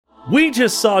We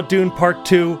just saw Dune Part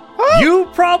 2. You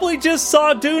probably just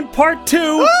saw Dune Part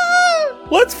 2.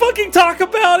 Let's fucking talk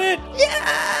about it.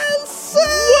 Yes!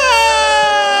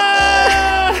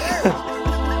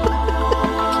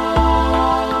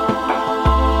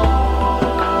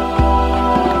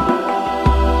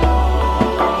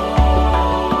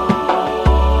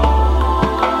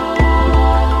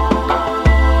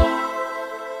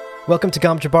 Welcome to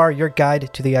Gom Jabbar, your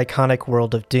guide to the iconic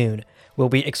world of Dune. We'll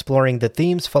be exploring the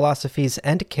themes, philosophies,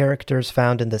 and characters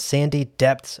found in the sandy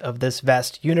depths of this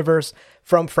vast universe,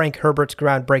 from Frank Herbert's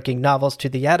groundbreaking novels to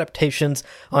the adaptations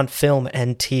on film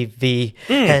and TV.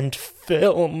 And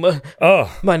film.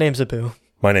 Oh. My name's Abu.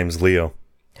 My name's Leo.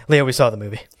 Leo, we saw the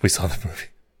movie. We saw the movie.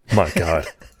 My God.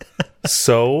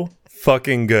 So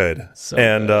fucking good.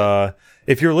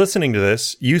 If you're listening to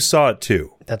this, you saw it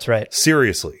too. That's right.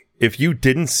 Seriously. If you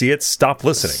didn't see it, stop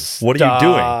listening. What are you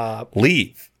doing?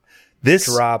 Leave.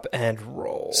 Drop and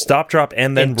roll. Stop, drop,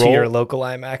 and then into roll. your local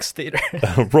IMAX theater.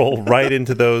 Roll right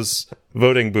into those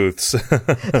voting booths.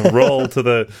 Roll to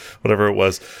the whatever it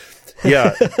was.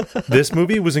 Yeah, this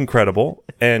movie was incredible,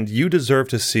 and you deserve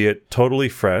to see it totally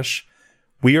fresh.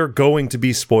 We are going to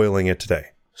be spoiling it today.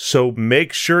 So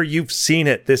make sure you've seen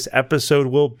it. This episode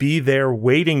will be there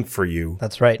waiting for you.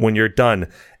 That's right. When you're done.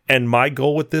 And my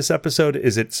goal with this episode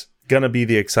is it's going to be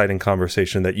the exciting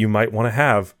conversation that you might want to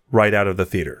have right out of the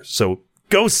theater. So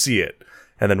go see it.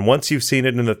 And then once you've seen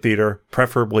it in the theater,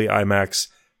 preferably IMAX,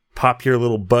 pop your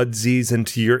little budsies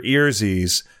into your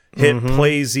earsies, hit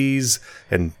playsies,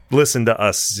 and listen to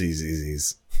us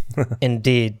zzz's.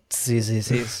 Indeed,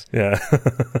 zzz's. Yeah.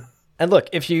 And look,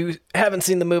 if you haven't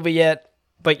seen the movie yet,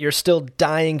 but you're still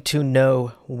dying to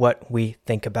know what we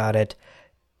think about it,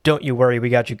 don't you worry, we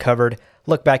got you covered.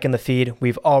 Look back in the feed.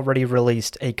 We've already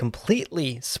released a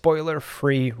completely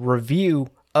spoiler-free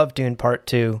review of Dune Part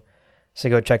 2. So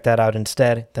go check that out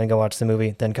instead. Then go watch the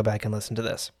movie. Then come back and listen to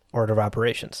this. Order of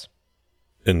operations.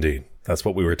 Indeed. That's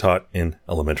what we were taught in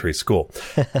elementary school.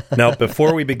 Now,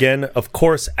 before we begin, of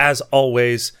course, as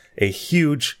always, a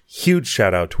huge, huge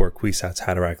shout out to our Kwisatz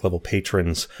Haderach level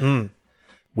patrons.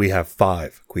 We have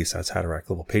 5 Kwisatz Haderach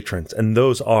level patrons, and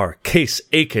those are Case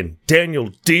Aiken,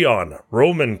 Daniel Dion,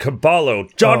 Roman Caballo,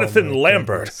 Jonathan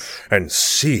Lambert, and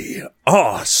C.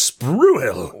 R.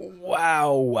 Spruill.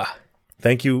 Wow.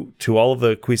 Thank you to all of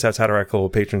the Kwisatz Haderach level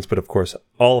patrons, but of course,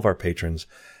 all of our patrons.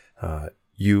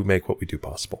 You make what we do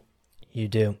possible. You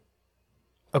do.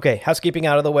 Okay, housekeeping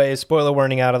out of the way, spoiler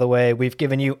warning out of the way. We've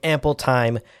given you ample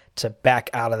time to back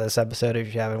out of this episode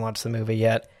if you haven't watched the movie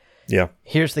yet. Yeah.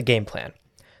 Here's the game plan.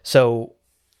 So,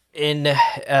 in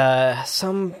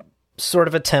some sort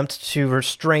of attempt to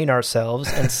restrain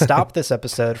ourselves and stop this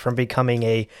episode from becoming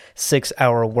a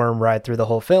 6-hour worm ride through the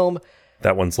whole film.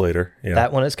 That one's later. Yeah.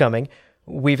 That one is coming.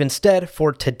 We've instead,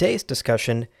 for today's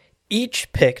discussion,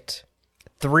 each picked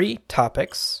 3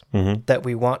 topics that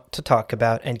we want to talk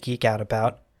about and geek out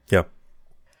about. Yep.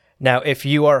 Now, if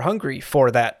you are hungry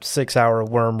for that 6-hour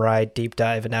worm ride deep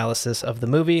dive analysis of the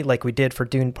movie, like we did for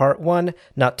Dune Part 1,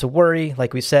 not to worry.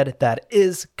 Like we said, that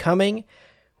is coming.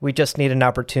 We just need an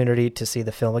opportunity to see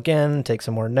the film again, take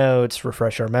some more notes,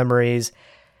 refresh our memories.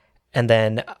 And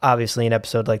then, obviously, an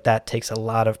episode like that takes a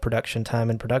lot of production time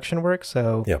and production work.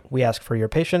 So we ask for your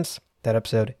patience. That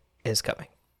episode is coming.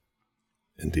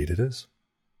 Indeed it is.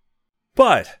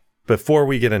 But before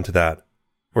we get into that,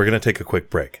 we're going to take a quick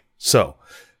break. So,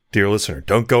 dear listener,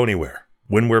 don't go anywhere.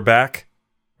 When we're back,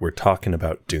 we're talking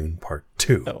about Dune Part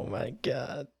 2. Oh my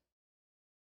God.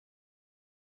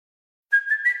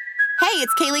 Hey,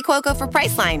 it's Kaylee Cuoco for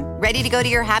Priceline. Ready to go to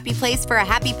your happy place for a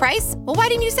happy price? Well, why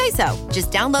didn't you say so? Just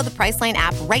download the Priceline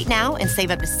app right now and save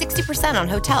up to 60% on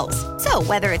hotels. So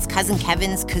whether it's Cousin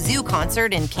Kevin's Kazoo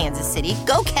Concert in Kansas City,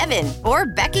 go Kevin, or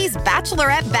Becky's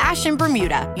Bachelorette Bash in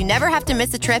Bermuda, you never have to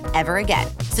miss a trip ever again.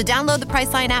 So download the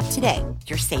Priceline app today.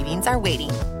 Your savings are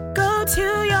waiting. Go to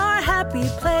your happy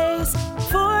place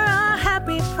for a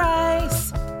happy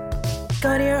price.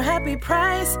 Go to your happy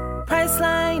price,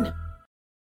 Priceline.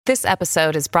 This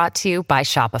episode is brought to you by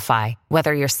Shopify.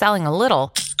 Whether you're selling a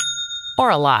little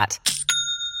or a lot,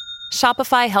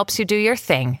 Shopify helps you do your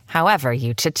thing, however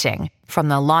you cha-ching. From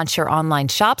the launch your online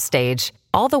shop stage,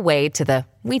 all the way to the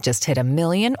we just hit 1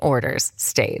 million orders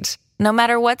stage. No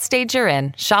matter what stage you're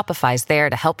in, Shopify's there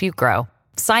to help you grow.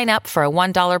 Sign up for a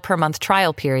 $1 per month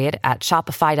trial period at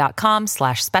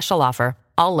shopify.com/special offer,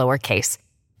 all lowercase.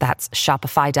 That's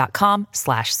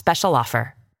shopify.com/special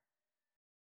offer.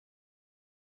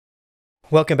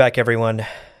 Welcome back, everyone.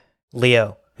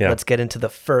 Leo, let's get into the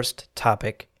first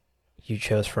topic you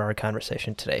chose for our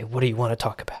conversation today. What do you want to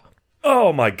talk about?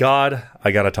 Oh my God.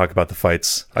 I got to talk about the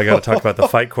fights. I got to talk about the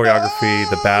fight choreography,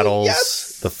 the battles.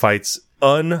 Yes. The fight's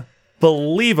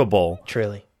unbelievable.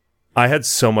 Truly. I had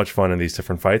so much fun in these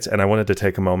different fights, and I wanted to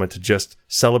take a moment to just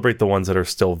celebrate the ones that are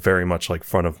still very much like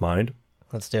front of mind.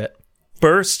 Let's do it.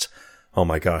 First, oh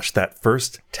my gosh, that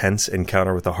first tense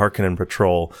encounter with the Harkonnen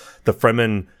patrol, the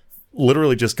Fremen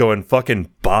literally just going fucking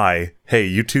bye. Hey,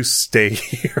 you two stay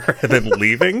here, and then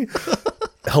leaving.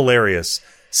 Hilarious.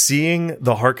 Seeing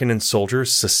the Harkonnen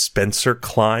soldiers suspenser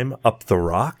climb up the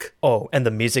rock. Oh, and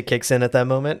the music kicks in at that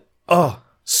moment. Oh,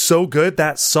 so good.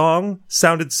 That song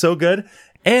sounded so good.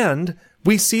 And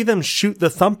we see them shoot the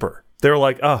thumper. They're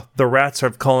like, oh, the rats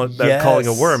are calling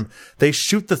a worm. They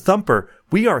shoot the thumper.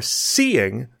 We are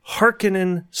seeing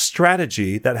Harkonnen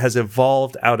strategy that has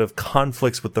evolved out of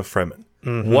conflicts with the Fremen.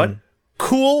 Mm-hmm. What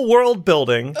cool world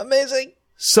building. Amazing.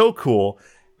 So cool.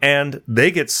 And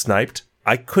they get sniped.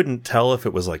 I couldn't tell if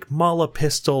it was like Mala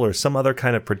pistol or some other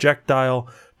kind of projectile,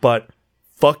 but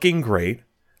fucking great.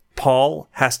 Paul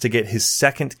has to get his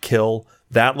second kill.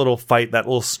 That little fight, that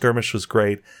little skirmish was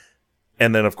great.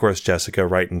 And then, of course, Jessica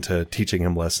right into teaching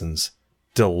him lessons.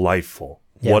 Delightful.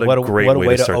 Yeah, what a great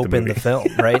way to start open the the film,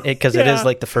 right? Because Yeah. it is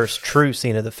like the first true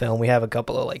scene of the film. We have a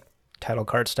couple of like title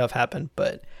card stuff happen,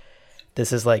 but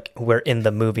this is like we're in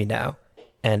the movie now.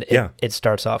 And it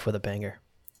starts off with a banger.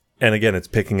 And again, it's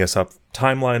picking us up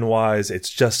timeline-wise. It's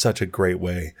just such a great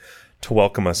way to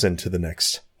welcome us into the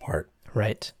next part.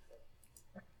 Right.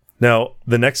 Now,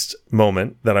 the next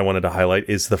moment that I wanted to highlight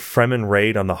is the Fremen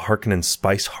raid on the Harkonnen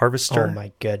spice harvester. Oh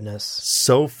my goodness.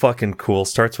 So fucking cool.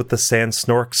 Starts with the sand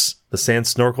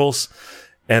snorkels,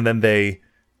 and then they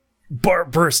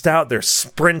burst out. They're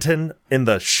sprinting in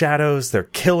the shadows. They're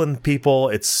killing people.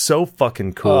 It's so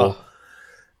fucking cool.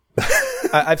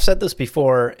 I've said this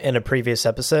before in a previous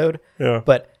episode,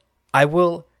 but I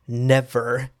will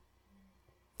never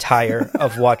tire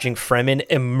of watching Fremen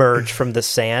emerge from the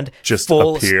sand, just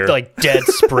full appear. like dead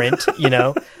sprint, you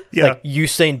know, Yeah. like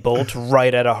Usain Bolt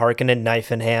right at a Harkonnen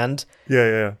knife in hand.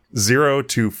 Yeah. 0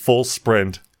 to full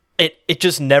sprint. It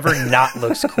just never not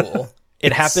looks cool.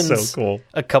 It happens so cool.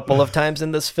 a couple of times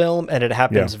in this film, and it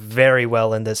happens very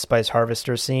well in this Spice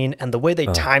Harvester scene. And the way they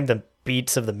time the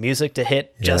beats of the music to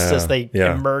hit just as they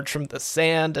emerge from the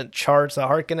sand and charge the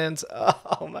Harkonnens.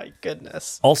 Oh my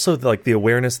goodness. Also, like the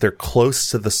awareness, they're close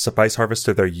to the spice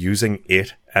harvester. They're using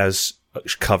it as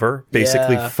cover,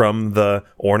 basically, from the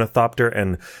ornithopter.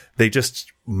 And they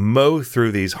just mow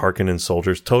through these Harkonnen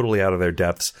soldiers totally out of their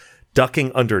depths,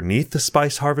 ducking underneath the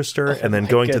spice harvester and then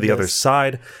going to the other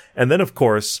side. And then, of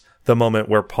course, the moment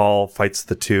where Paul fights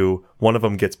the two, one of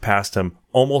them gets past him,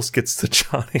 almost gets to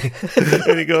Johnny,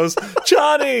 and he goes,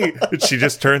 Johnny! And she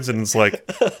just turns and is like,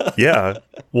 yeah,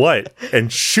 what?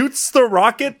 And shoots the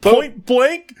rocket point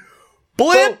blank.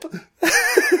 Blip!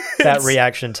 That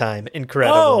reaction time,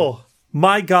 incredible. Oh,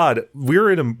 my God. We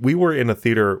were in a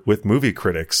theater with movie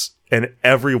critics, and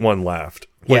everyone laughed.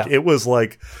 Like, it was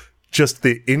like just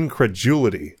the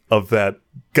incredulity of that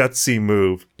gutsy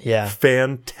move. Yeah.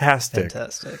 Fantastic.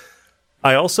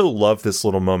 I also love this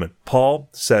little moment. Paul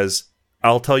says,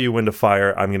 I'll tell you when to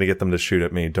fire. I'm going to get them to shoot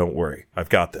at me. Don't worry. I've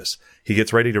got this. He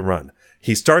gets ready to run.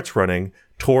 He starts running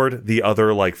toward the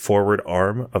other, like, forward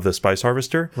arm of the spice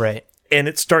harvester. Right. And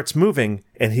it starts moving,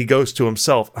 and he goes to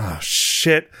himself, oh,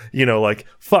 shit. You know, like,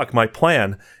 fuck my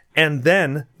plan. And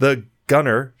then the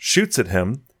gunner shoots at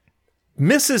him,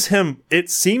 misses him,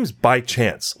 it seems by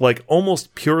chance, like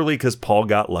almost purely because Paul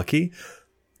got lucky.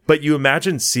 But you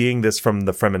imagine seeing this from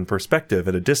the Fremen perspective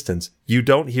at a distance. You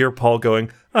don't hear Paul going,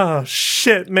 oh,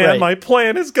 shit, man, my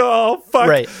plan is gone. Oh, fuck.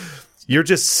 Right. You're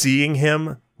just seeing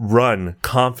him run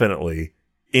confidently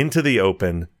into the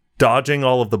open, dodging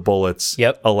all of the bullets,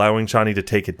 allowing Johnny to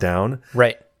take it down.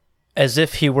 Right. As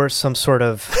if he were some sort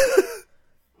of...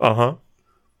 I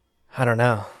don't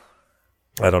know.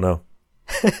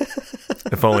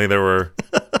 If only there were...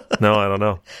 No, I don't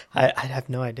know. I have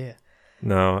no idea.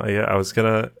 No, I was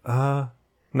gonna...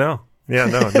 No. Yeah,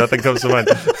 no, nothing comes to mind.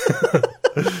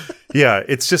 Yeah,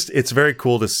 it's very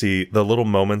cool to see the little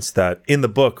moments that... In the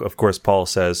book, of course, Paul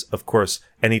says, of course,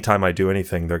 anytime I do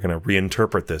anything, they're going to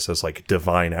reinterpret this as, like,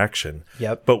 divine action.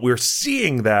 Yep. But we're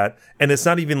seeing that, and it's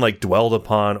not even, like, dwelled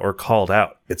upon or called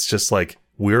out. It's just, like,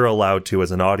 we're allowed to,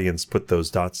 as an audience, put those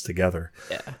dots together.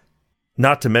 Yeah.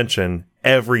 Not to mention,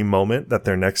 every moment that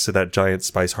they're next to that giant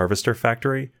spice harvester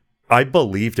factory, I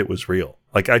believed it was real.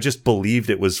 Like, I just believed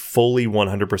it was fully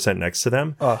 100% next to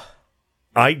them.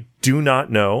 I do not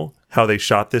know how they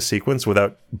shot this sequence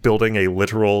without building a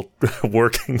literal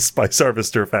working spice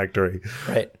harvester factory.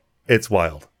 Right. It's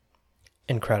wild.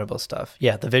 Incredible stuff.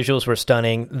 Yeah, the visuals were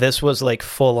stunning. This was like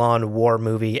full-on war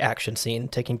movie action scene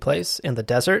taking place in the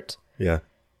desert. Yeah.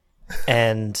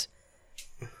 And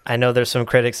I know there's some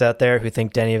critics out there who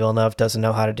think Denis Villeneuve doesn't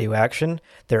know how to do action.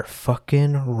 They're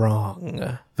fucking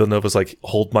wrong. Villeneuve was like,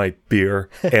 hold my beer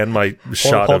and my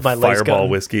shot of my laser Fireball gun.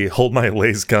 whiskey, hold my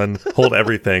laser gun, hold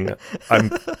everything. I'm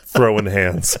throwing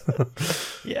hands.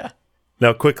 Yeah.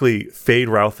 Now, quickly, Fade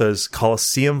Routha's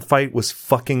Colosseum fight was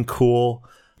fucking cool.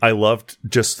 I loved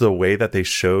just the way that they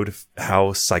showed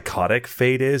how psychotic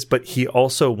Fade is, but he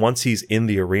also, once he's in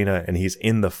the arena and he's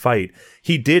in the fight,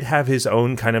 he did have his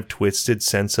own kind of twisted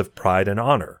sense of pride and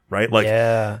honor, right?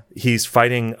 Like, he's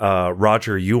fighting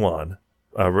Roger Yuan,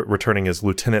 returning as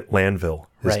Lieutenant Lanville,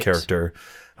 his character,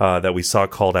 that we saw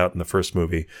called out in the first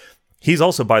movie. He's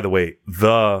also, by the way,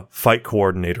 the fight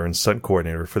coordinator and stunt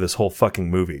coordinator for this whole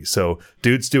fucking movie. So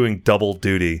dude's doing double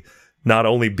duty, not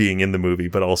only being in the movie,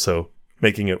 but also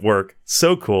making it work.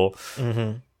 So cool.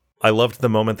 Mm-hmm. I loved the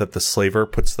moment that the slaver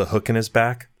puts the hook in his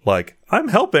back. Like, I'm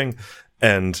helping.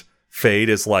 And Fade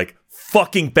is like,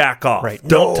 fucking back off. Right.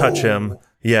 Don't touch him.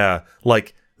 Yeah.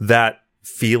 Like that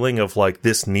feeling of like,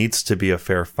 this needs to be a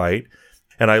fair fight.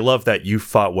 And I love that "you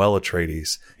fought well,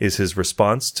 Atreides" is his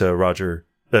response to Roger...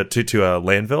 to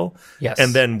Lanville. Yes.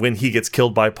 And then when he gets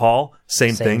killed by Paul,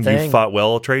 same thing. You fought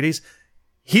well, Atreides.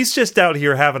 He's just out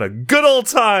here having a good old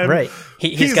time. Right.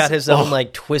 He's got his own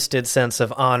like twisted sense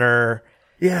of honor.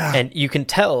 Yeah. And you can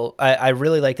tell, I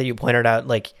really like that you pointed out,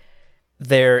 like,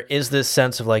 there is this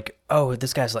sense of like, oh,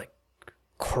 this guy's like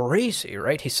crazy,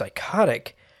 right? He's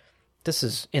psychotic. This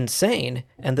is insane.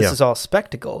 And this is all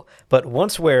spectacle. But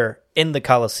once we're in the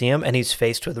Colosseum and he's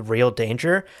faced with real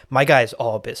danger, my guy's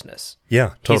all business. Yeah,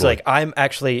 totally. He's like, I'm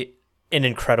actually an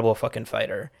incredible fucking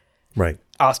fighter. Right.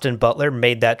 Austin Butler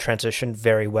made that transition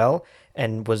very well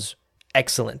and was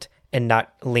excellent in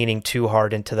not leaning too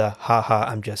hard into the, haha,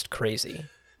 I'm just crazy.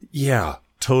 Yeah,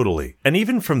 totally. And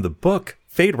even from the book,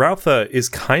 Fade Routha is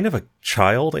kind of a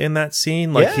child in that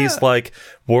scene. Like, he's like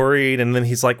worried, and then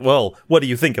he's like, well, what do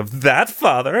you think of that,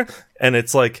 father? And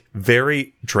it's like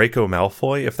very Draco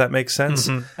Malfoy, if that makes sense.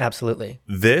 Mm-hmm. Absolutely.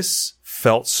 This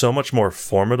felt so much more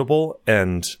formidable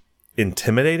and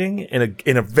intimidating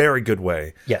in a very good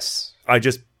way. Yes. I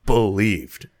just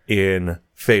believed in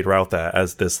Fade Routha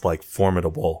as this like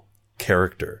formidable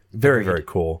character. Very, very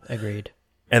cool. Agreed.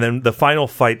 And then the final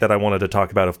fight that I wanted to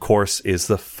talk about, of course, is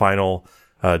the final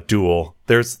duel.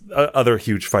 There's other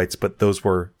huge fights, but those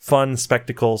were fun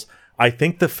spectacles. I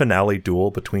think the finale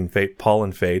duel between Paul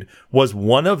and Fade was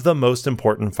one of the most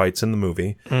important fights in the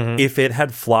movie. Mm-hmm. If it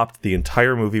had flopped, the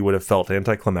entire movie would have felt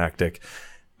anticlimactic.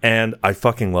 And I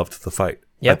fucking loved the fight.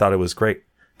 Yep. I thought it was great.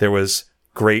 There was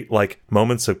great like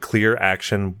moments of clear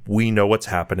action. We know what's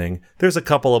happening. There's a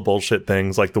couple of bullshit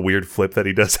things like the weird flip that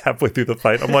he does halfway through the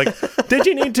fight. I'm like, did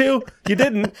you need to? You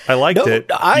didn't. I liked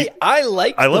it. I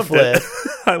liked the flip. It.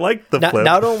 I liked the flip.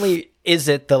 Not only is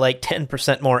it the like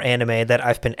 10% more anime that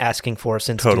I've been asking for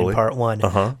since Dune Part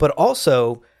 1, but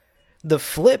also the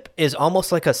flip is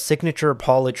almost like a signature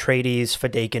Paul Atreides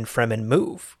Fedaykin Fremen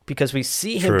move, because we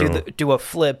see him do a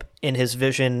flip in his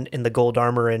vision in the gold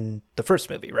armor in the first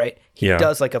movie, right? He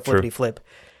does like a flippity flip.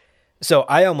 So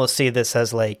I almost see this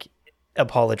as like a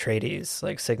Paul Atreides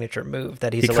like signature move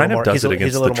that he's he a kind little of more, does it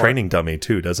against the training dummy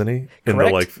too, doesn't he? In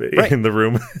Correct. the like in the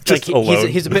room, just like alone.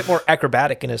 He's a bit more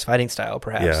acrobatic in his fighting style,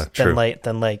 perhaps,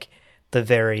 than like the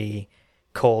very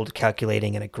cold,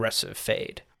 calculating, and aggressive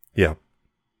Fade. Yeah.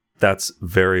 That's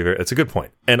very, very, it's a good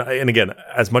point. And again,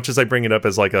 as much as I bring it up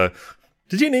as like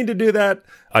did you need to do that?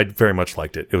 I very much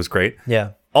liked it. It was great.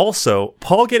 Yeah. Also,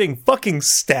 Paul getting fucking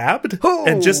stabbed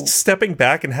and just stepping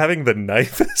back and having the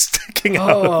knife sticking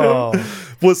out of him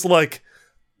was like,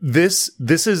 this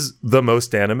is the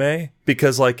most anime,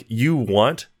 because like you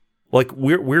want, like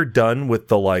we're done with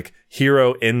the like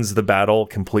hero ends the battle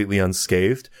completely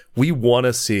unscathed. We want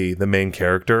to see the main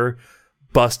character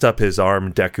bust up his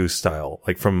arm Deku style,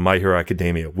 like from My Hero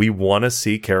Academia. We want to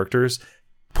see characters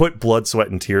put blood, sweat,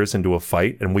 and tears into a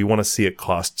fight, and we want to see it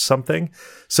cost something.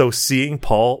 So seeing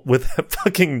Paul with a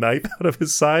fucking knife out of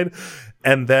his side,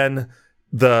 and then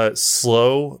the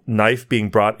slow knife being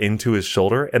brought into his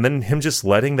shoulder, and then him just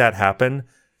letting that happen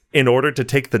in order to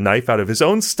take the knife out of his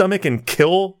own stomach and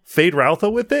kill Fade Routha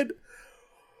with it.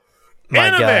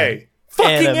 Anime!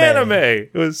 Fucking anime!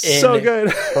 It was so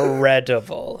good.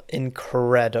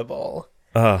 Incredible.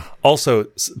 Also,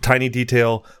 tiny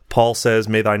detail, Paul says,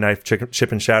 "May thy knife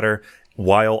chip and shatter,"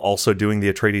 while also doing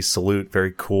the Atreides salute.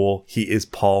 Very cool. He is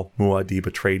Paul Muad'Dib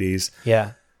Atreides.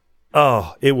 Yeah.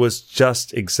 Oh, it was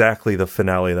just exactly the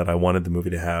finale that I wanted the movie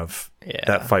to have. Yeah.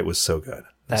 That fight was so good.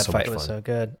 That fight was so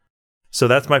good. So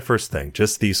that's my first thing.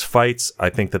 Just these fights. I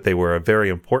think that they were a very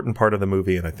important part of the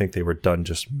movie, and I think they were done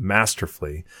just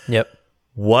masterfully. Yep.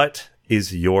 What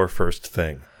is your first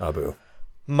thing, Abu?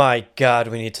 My God,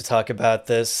 we need to talk about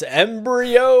this.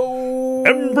 Embryo!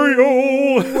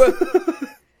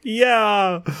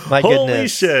 Yeah. My Holy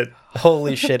goodness. shit.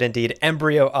 Holy shit, indeed.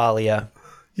 Embryo Alia.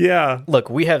 Yeah. Look,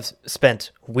 we have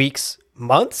spent weeks,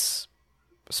 months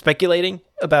speculating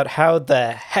about how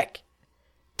the heck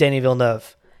Denis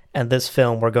Villeneuve and this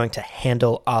film were going to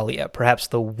handle Alia, perhaps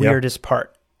the weirdest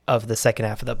part of the second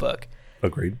half of the book.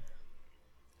 Agreed.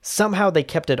 Somehow they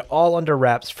kept it all under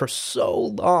wraps for so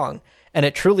long, and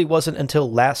it truly wasn't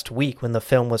until last week when the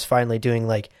film was finally doing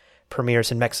like premieres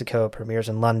in Mexico, premieres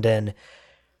in London,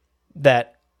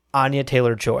 that Anya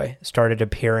Taylor-Joy started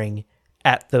appearing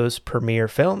at those premiere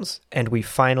films, and we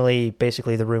finally,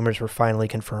 basically the rumors were finally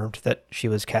confirmed that she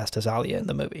was cast as Alia in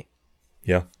the movie.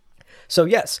 Yeah. So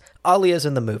yes, Alia's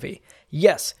in the movie.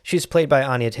 Yes, she's played by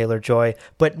Anya Taylor-Joy,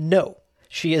 but no,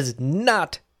 she is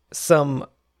not some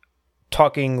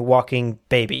talking, walking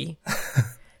baby.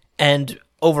 And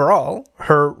overall,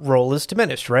 her role is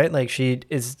diminished, right? Like, she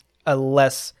is a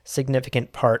less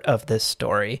significant part of this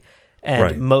story.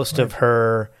 And most of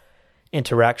her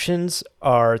interactions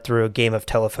are through a game of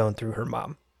telephone through her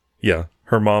mom. Yeah.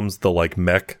 Her mom's the, like,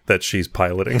 mech that she's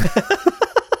piloting.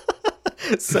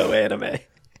 So anime.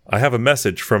 I have a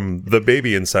message from the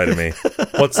baby inside of me.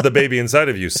 What's the baby inside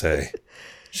of you say?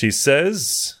 She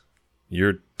says,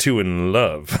 you're too in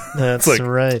love. That's like,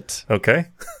 right. Okay.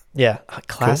 Yeah.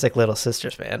 Classic Little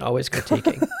Sisters, man. Always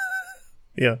critiquing.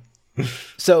 Yeah.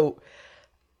 So,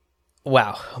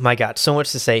 wow. My God. So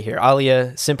much to say here.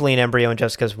 Alia, simply an embryo in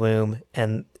Jessica's womb,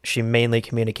 and she mainly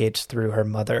communicates through her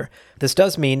mother. This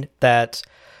does mean that,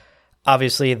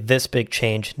 obviously, this big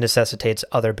change necessitates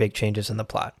other big changes in the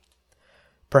plot.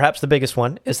 Perhaps the biggest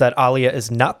one is that Alia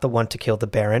is not the one to kill the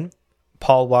Baron.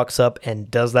 Paul walks up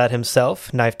and does that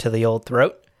himself, knife to the old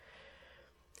throat.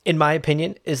 In my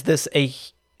opinion, is this a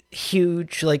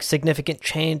huge, like, significant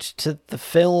change to the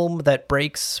film that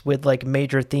breaks with, like,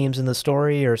 major themes in the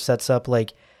story or sets up,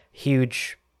 like,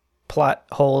 huge plot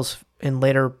holes in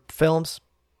later films?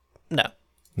 No.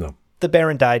 No. The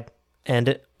Baron died,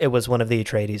 and it was one of the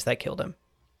Atreides that killed him.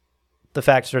 The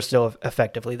facts are still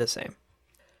effectively the same.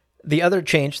 The other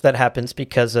change that happens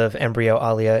because of embryo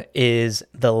Alia is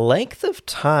the length of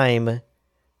time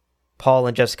Paul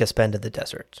and Jessica spend in the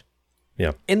desert.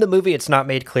 Yeah. In the movie, it's not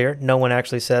made clear. No one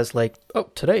actually says, like,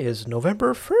 oh, today is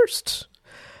November 1st.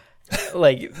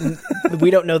 Like,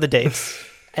 we don't know the dates.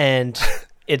 And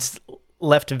it's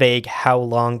left vague how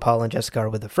long Paul and Jessica are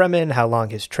with the Fremen, how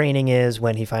long his training is,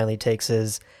 when he finally takes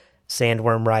his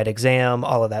sandworm ride exam,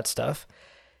 all of that stuff.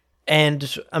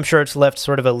 And I'm sure it's left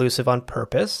sort of elusive on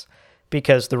purpose,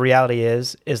 because the reality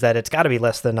is that it's got to be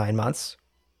less than 9 months,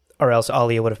 or else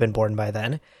Alia would have been born by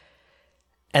then.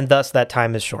 And thus that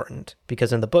time is shortened,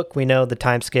 because in the book we know the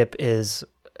time skip is,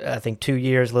 I think, 2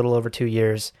 years, a little over 2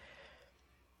 years.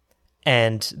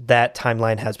 And that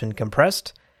timeline has been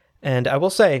compressed. And I will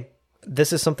say,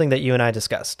 this is something that you and I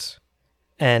discussed,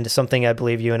 and something I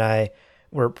believe you and I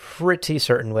were pretty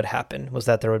certain would happen, was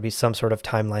that there would be some sort of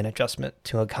timeline adjustment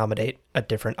to accommodate a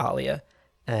different Alia.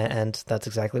 And that's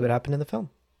exactly what happened in the film.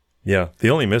 Yeah. The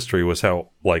only mystery was how,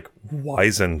 like,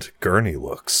 wizened Gurney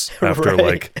looks after,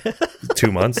 like,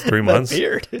 2 months, 3 months. That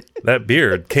beard. That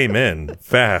beard came in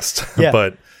fast. Yeah.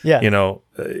 But, yeah. you know,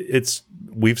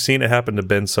 we've seen it happen to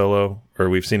Ben Solo, or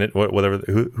we've seen it, whatever.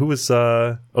 Who was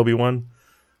Obi-Wan?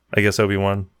 I guess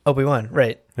Obi-Wan. Obi-Wan,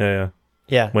 right. Yeah.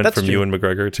 Yeah, Went that's from true. Ewan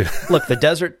McGregor to... Look, the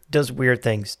desert does weird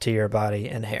things to your body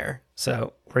and hair,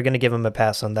 so we're going to give him a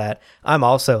pass on that. I'm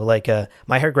also, like,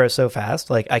 my hair grows so fast,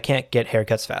 like, I can't get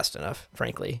haircuts fast enough,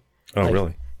 frankly. Oh, like,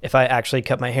 really? If I actually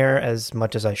cut my hair as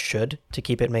much as I should to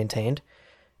keep it maintained,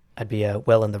 I'd be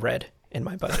well in the red in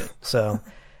my budget. So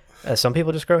some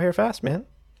people just grow hair fast, man.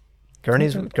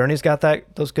 Gurney's got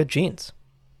those good genes.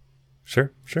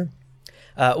 Sure.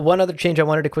 One other change I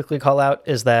wanted to quickly call out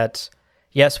is that,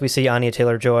 yes, we see Anya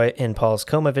Taylor-Joy in Paul's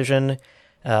coma vision.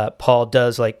 Paul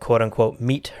does, like, quote unquote,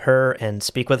 meet her and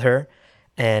speak with her,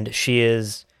 and she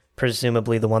is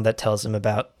presumably the one that tells him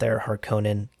about their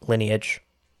Harkonnen lineage.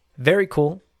 Very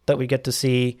cool that we get to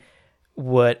see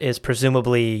what is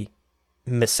presumably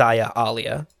Messiah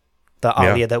Alia, the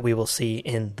Alia that we will see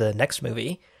in the next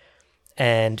movie.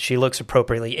 And she looks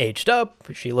appropriately aged up.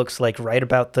 She looks like right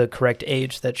about the correct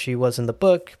age that she was in the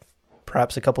book.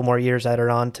 Perhaps a couple more years added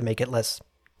on to make it less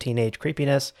teenage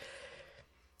creepiness.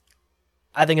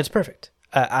 I think it's perfect.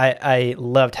 I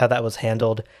loved how that was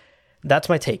handled. That's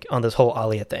my take on this whole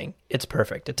Alia thing. It's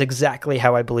perfect. It's exactly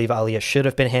how I believe Alia should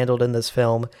have been handled in this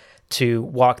film, to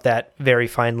walk that very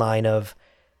fine line of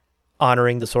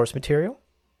honoring the source material,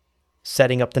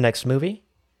 setting up the next movie,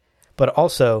 but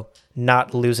also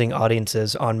not losing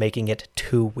audiences on making it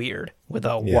too weird, with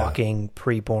a walking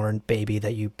preborn baby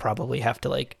that you probably have to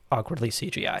like awkwardly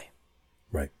CGI.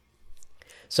 Right.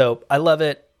 So I love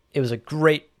it. It was a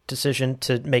great decision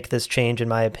to make this change, in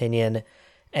my opinion.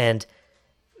 And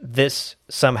this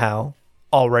somehow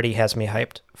already has me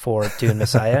hyped for Dune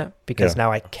Messiah because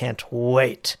now I can't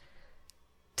wait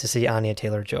to see Anya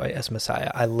Taylor-Joy as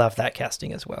Messiah. I love that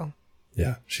casting as well.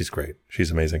 Yeah, she's great.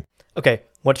 She's amazing. Okay,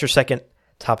 what's your second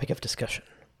topic of discussion?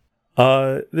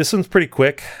 This one's pretty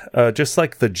quick. Just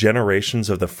like the generations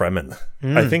of the Fremen.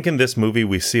 I think in this movie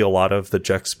we see a lot of the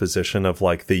juxtaposition of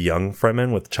like the young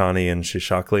Fremen with Chani and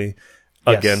Shishakli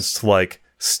against like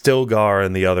Stilgar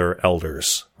and the other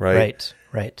elders, right?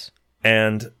 Right.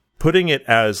 And putting it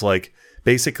as like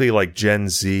basically like Gen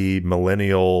Z,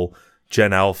 millennial,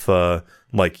 Gen Alpha,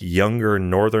 like younger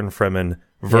Northern Fremen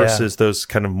versus those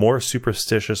kind of more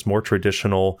superstitious, more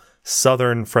traditional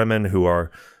Southern Fremen who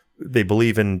are, they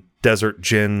believe in desert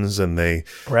jinns and they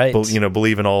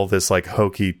believe in all this like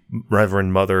hokey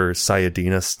Reverend Mother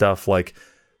Sayadina stuff. Like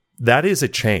that is a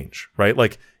change, right?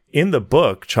 Like in the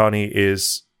book, Chani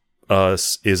is a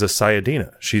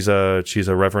Sayadina. She's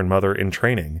a Reverend Mother in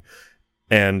training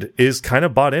and is kind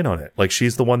of bought in on it. Like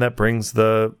she's the one that brings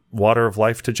the water of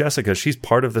life to Jessica. She's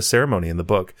part of the ceremony in the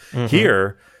book.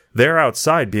 Here, they're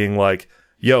outside being like,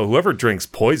 yo, whoever drinks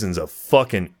poison's a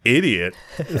fucking idiot.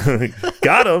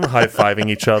 Got him, high-fiving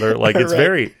each other. Like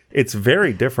it's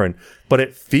very different, but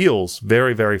it feels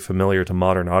very, very familiar to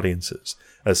modern audiences,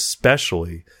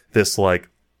 especially this like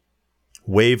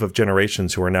wave of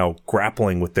generations who are now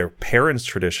grappling with their parents'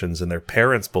 traditions and their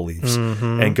parents' beliefs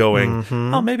and going,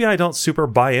 oh, maybe I don't super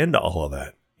buy into all of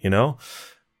that. You know,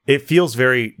 it feels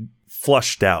very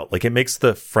flushed out. Like it makes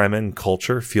the Fremen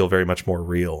culture feel very much more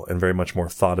real and very much more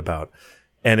thought about.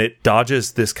 And it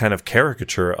dodges this kind of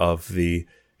caricature of the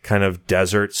kind of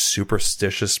desert,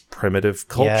 superstitious, primitive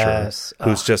culture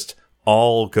who's just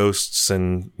all ghosts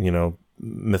and, you know,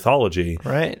 mythology.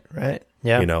 Right.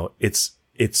 Yeah. You know, it's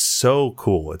so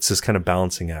cool. It's this kind of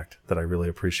balancing act that I really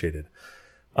appreciated.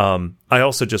 I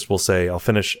also just will say, I'll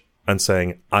finish on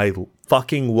saying I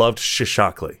fucking loved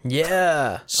Shishakli.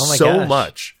 Yeah. Oh my so gosh.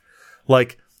 much.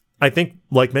 Like, I think,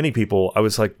 like many people, I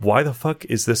was like, why the fuck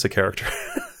is this a character?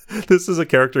 This is a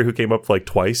character who came up like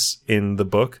twice in the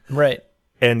book. Right.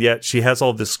 And yet she has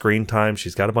all this screen time.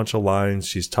 She's got a bunch of lines.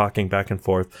 She's talking back and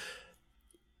forth.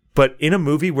 But in a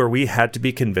movie where we had to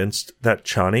be convinced that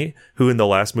Chani, who in the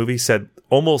last movie said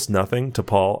almost nothing to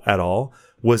Paul at all,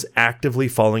 was actively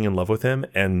falling in love with him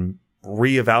and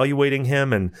reevaluating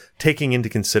him and taking into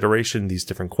consideration these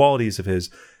different qualities of his,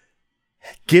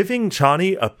 giving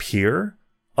Chani a peer,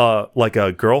 like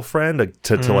a girlfriend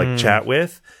to like chat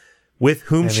with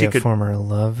whom maybe she a could former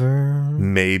lover.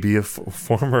 Maybe a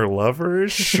former lover,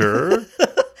 sure.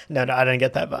 No, I didn't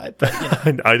get that vibe. But,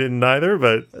 you know. I didn't either,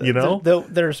 but you know,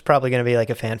 there's probably going to be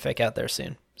like a fanfic out there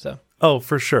soon. So, oh,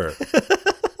 for sure.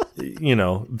 You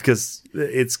know, because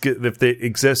it's good if it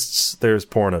exists, there's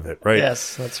porn of it, right?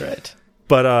 Yes, that's right.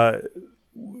 But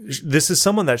this is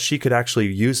someone that she could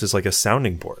actually use as like a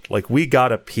sounding board. Like we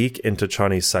got a peek into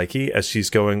Chani's psyche as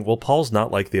she's going, well, Paul's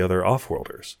not like the other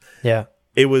offworlders. Yeah.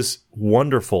 It was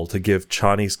wonderful to give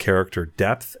Chani's character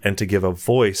depth and to give a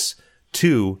voice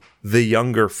to the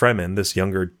younger Fremen, this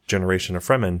younger generation of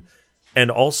Fremen. And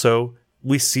also,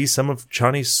 we see some of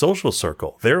Chani's social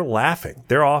circle. They're laughing.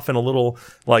 They're off in a little,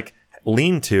 like,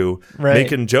 lean-to,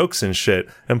 making jokes and shit.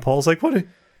 And Paul's like, what are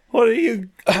you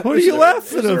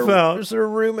laughing about? Is there a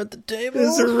room at the table?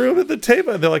 Is there a room at the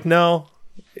table? And they're like, no,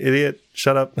 idiot,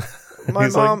 shut up.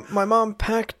 My mom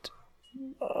packed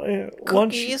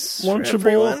cookies for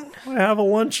everyone. I have a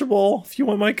Lunchable if you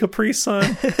want my Capri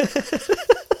Sun.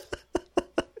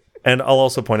 And I'll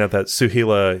also point out that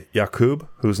Suhaila Yaqub,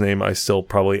 whose name I still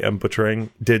probably am butchering,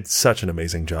 did such an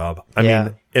amazing job. I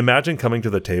mean, imagine coming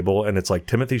to the table and it's like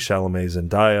Timothée Chalamet,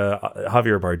 Zendaya,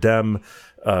 Javier Bardem,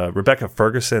 Rebecca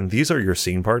Ferguson. These are your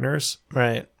scene partners.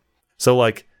 Right. So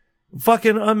like,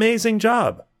 fucking amazing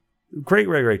job.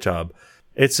 Great job.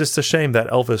 It's just a shame that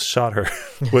Elvis shot her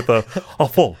with a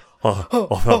full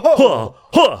flamethrower.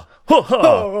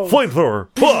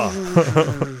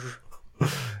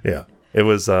 Yeah, it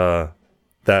was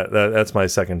that's my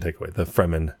second takeaway, the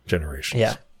Fremen generation.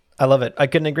 Yeah, I love it. I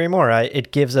couldn't agree more.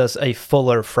 It gives us a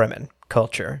fuller Fremen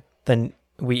culture than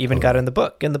we even got in the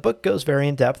book. And the book goes very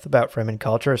in depth about Fremen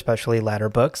culture, especially latter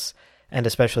books, and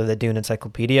especially the Dune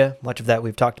Encyclopedia. Much of that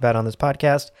we've talked about on this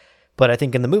podcast. But I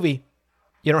think in the movie,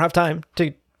 you don't have time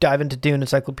to dive into Dune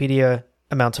Encyclopedia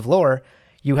amounts of lore.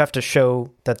 You have to show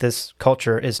that this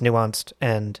culture is nuanced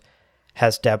and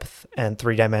has depth and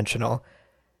three-dimensional,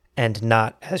 and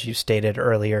not, as you stated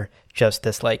earlier, just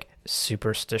this like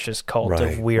superstitious cult Right,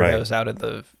 of weirdos out in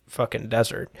the fucking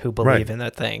desert who believe in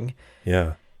that thing.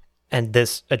 Yeah. And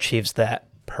this achieves that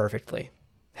perfectly.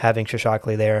 Having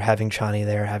Shishakli there, having Chani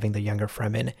there, having the younger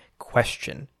Fremen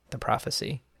question the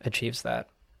prophecy achieves that.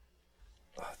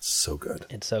 Oh, it's so good.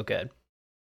 It's so good.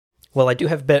 Well, I do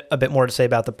have a bit more to say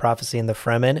about the prophecy and the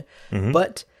Fremen,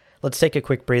 but let's take a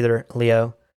quick breather,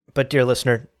 Leo. But dear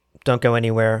listener, don't go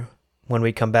anywhere. When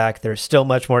we come back, there's still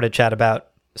much more to chat about,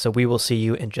 so we will see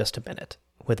you in just a minute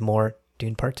with more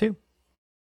Dune Part 2.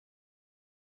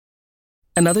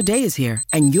 Another day is here,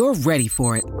 and you're ready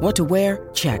for it. What to wear?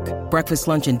 Check. Breakfast,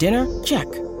 lunch, and dinner? Check.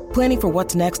 Planning for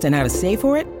what's next and how to save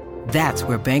for it? That's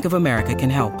where Bank of America can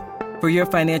help. For your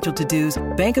financial to-dos,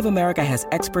 Bank of America has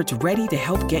experts ready to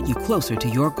help get you closer to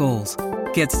your goals.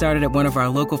 Get started at one of our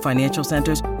local financial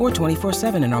centers or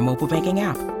 24/7 in our mobile banking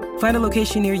app. Find a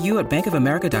location near you at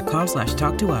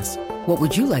bankofamerica.com/talktous. What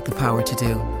would you like the power to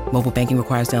do? Mobile banking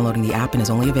requires downloading the app and is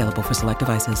only available for select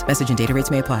devices. Message and data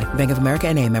rates may apply. Bank of America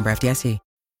N.A., member FDIC.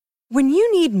 When you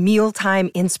need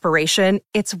mealtime inspiration,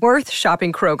 it's worth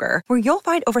shopping Kroger, where you'll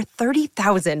find over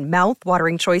 30,000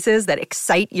 mouthwatering choices that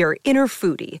excite your inner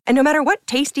foodie. And no matter what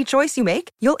tasty choice you make,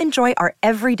 you'll enjoy our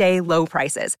everyday low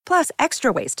prices, plus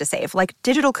extra ways to save, like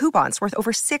digital coupons worth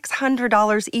over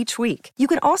 $600 each week. You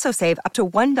can also save up to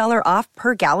 $1 off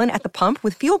per gallon at the pump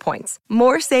with fuel points.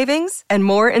 More savings and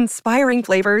more inspiring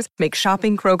flavors make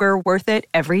shopping Kroger worth it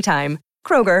every time.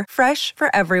 Kroger, fresh for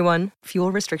everyone.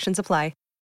 Fuel restrictions apply.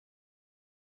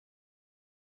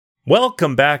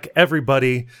 Welcome back,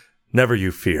 everybody. Never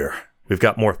you fear. We've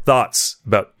got more thoughts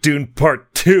about Dune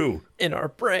Part 2. In our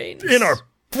brains. In our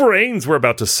brains. We're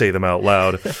about to say them out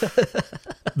loud.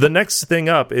 The next thing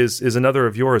up is another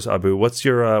of yours, Abu. What's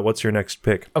your next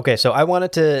pick? Okay, so I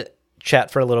wanted to chat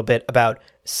for a little bit about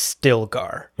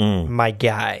Stilgar, my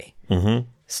guy. Mm-hmm.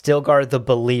 Stilgar the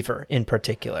Believer in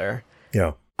particular.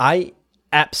 Yeah. I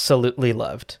absolutely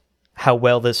loved how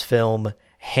well this film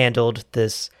handled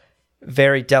this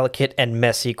very delicate and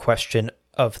messy question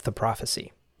of the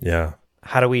prophecy. Yeah.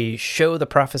 How do we show the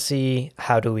prophecy?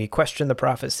 How do we question the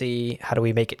prophecy? How do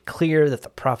we make it clear that the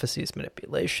prophecy is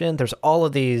manipulation? There's all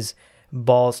of these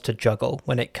balls to juggle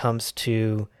when it comes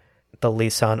to the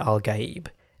Lisan al-Gaib.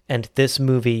 And this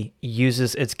movie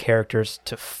uses its characters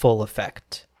to full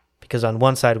effect. Because on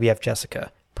one side we have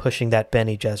Jessica pushing that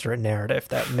Bene Gesserit narrative,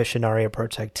 that Missionaria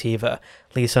Protectiva,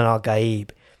 Lisan al-Gaib.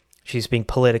 She's being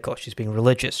political, she's being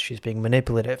religious, she's being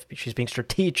manipulative, she's being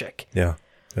strategic. Yeah.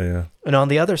 And on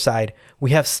the other side, we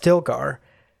have Stilgar.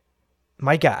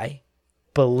 My guy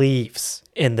believes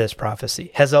in this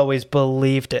prophecy, has always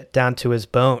believed it down to his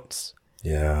bones.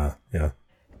 Yeah.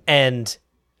 And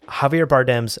Javier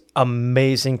Bardem's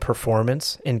amazing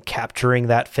performance in capturing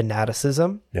that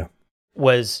fanaticism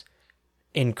was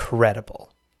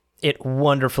incredible. It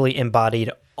wonderfully embodied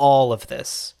all of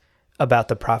this about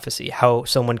the prophecy, how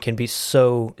someone can be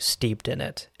so steeped in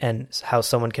it and how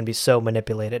someone can be so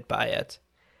manipulated by it.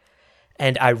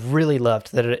 And I really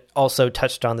loved that it also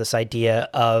touched on this idea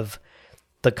of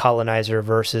the colonizer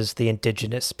versus the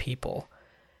indigenous people,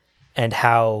 and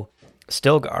how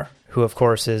Stilgar, who of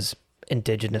course is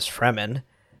indigenous Fremen,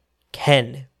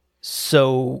 can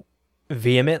so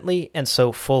vehemently and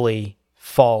so fully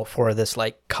fall for this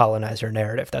like colonizer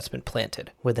narrative that's been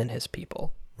planted within his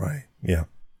people. Right. Yeah.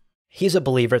 He's a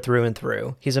believer through and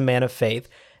through. He's a man of faith.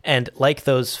 And like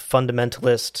those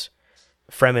fundamentalist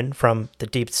Fremen from the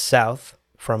deep south,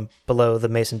 from below the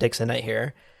Mason-Dixonite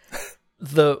here,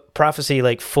 the prophecy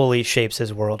like fully shapes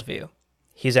his worldview.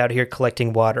 He's out here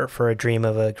collecting water for a dream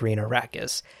of a green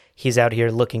Arrakis. He's out here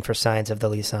looking for signs of the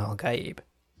Lisan al-Gaib.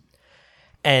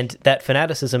 And that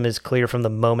fanaticism is clear from the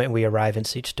moment we arrive in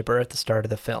Siege Tabur at the start of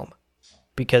the film.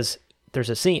 Because there's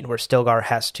a scene where Stilgar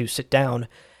has to sit down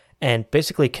and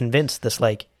basically convince this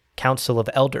like council of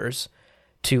elders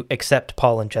to accept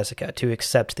Paul and Jessica, to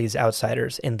accept these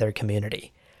outsiders in their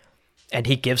community. And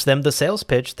he gives them the sales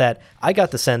pitch that I got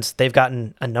the sense they've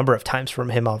gotten a number of times from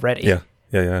him already.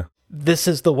 Yeah. This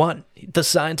is the one. The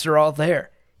signs are all there.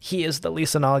 He is the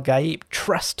Lisan al-Gaib.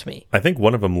 Trust me. I think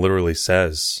one of them literally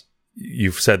says,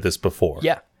 you've said this before.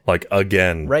 Yeah. Like,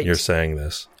 again, right. You're saying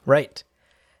this. Right.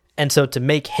 And so to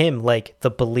make him like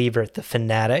the believer, the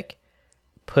fanatic,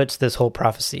 puts this whole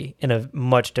prophecy in a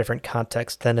much different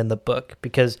context than in the book.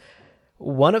 Because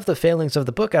one of the failings of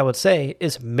the book, I would say,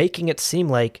 is making it seem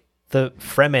like the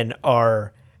Fremen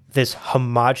are this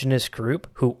homogenous group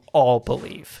who all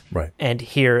believe. Right. And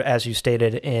here, as you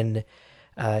stated in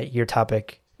your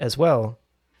topic as well,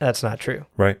 that's not true.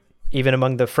 Right. Even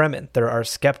among the Fremen, there are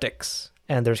skeptics,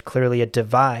 and there's clearly a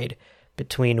divide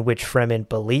between which Fremen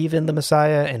believe in the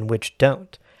Messiah and which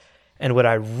don't. And what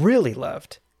I really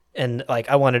loved and like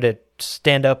I wanted to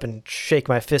stand up and shake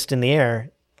my fist in the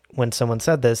air when someone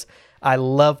said this. I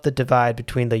love the divide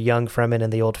between the young Fremen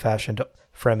and the old-fashioned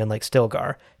Fremen like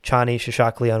Stilgar. Chani,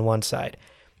 Shishakli on one side,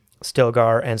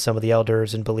 Stilgar and some of the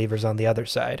elders and believers on the other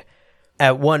side.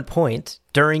 At one point,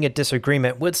 during a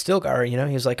disagreement with Stilgar, you know,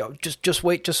 he was like, "Oh, just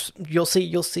wait, you'll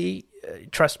see.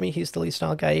 Trust me, he's the Lisan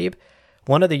al-Gaib."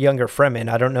 One of the younger Fremen,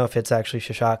 I don't know if it's actually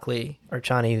Shishakli or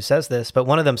Chani who says this, but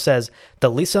one of them says,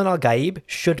 "The Lisan al-Gaib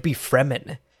should be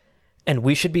Fremen, and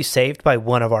we should be saved by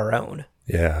one of our own."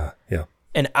 Yeah, yeah.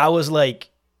 And I was like,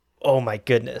 oh my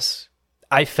goodness.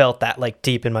 I felt that like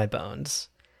deep in my bones.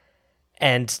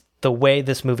 And the way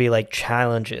this movie like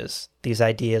challenges these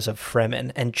ideas of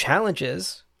Fremen and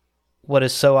challenges what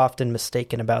is so often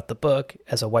mistaken about the book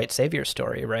as a white savior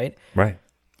story, right? Right.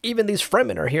 Even these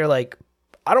Fremen are here like,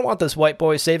 I don't want this white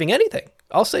boy saving anything.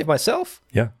 I'll save myself.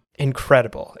 Yeah.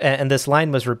 Incredible. And this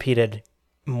line was repeated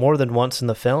more than once in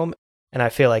the film. And I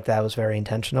feel like that was very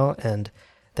intentional, and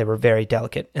they were very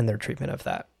delicate in their treatment of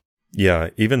that. Yeah,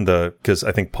 even because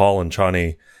I think Paul and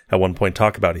Chani at one point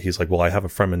talk about it. He's like, well, I have a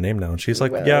Fremen name now. And she's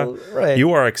like, Well, yeah, right.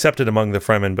 You are accepted among the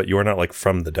Fremen, but you are not like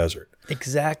from the desert.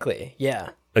 Exactly. Yeah.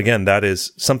 Again, that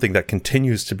is something that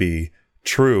continues to be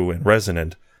true and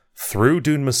resonant through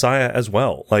Dune Messiah as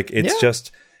well. Like,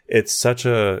 it's such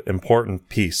a important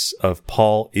piece of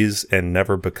Paul is and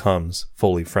never becomes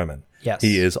fully Fremen. Yes.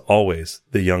 He is always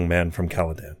the young man from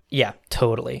Caladan. Yeah,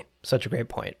 totally. Such a great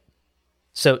point.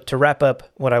 So to wrap up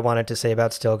what I wanted to say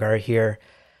about Stilgar here,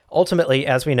 ultimately,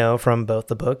 as we know from both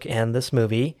the book and this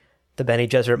movie, the Bene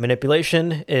Gesserit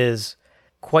manipulation is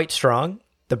quite strong.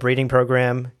 The breeding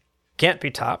program can't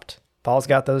be topped. Paul's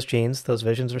got those genes. Those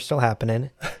visions are still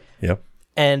happening. Yep.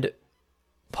 And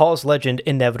Paul's legend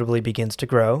inevitably begins to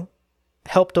grow,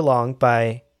 helped along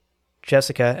by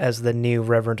Jessica as the new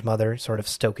Reverend Mother, sort of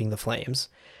stoking the flames.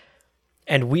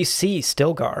 And we see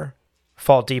Stilgar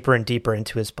fall deeper and deeper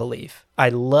into his belief. I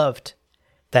loved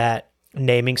that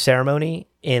naming ceremony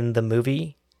in the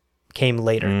movie came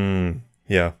later.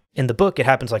 Yeah. In the book, it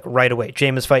happens like right away.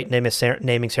 Jameis fight,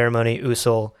 naming ceremony,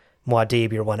 Usul,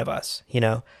 Muad'Dib, you're one of us, you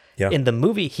know? Yeah. In the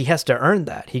movie, he has to earn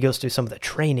that. He goes through some of the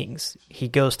trainings. He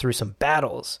goes through some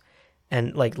battles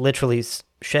and like literally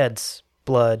sheds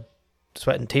blood,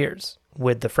 sweat, and tears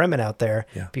with the Fremen out there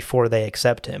before they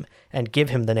accept him and give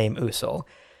him the name Usul.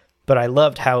 But I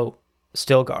loved how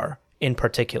Stilgar, in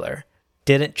particular,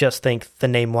 didn't just think the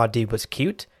name Muad'Dib was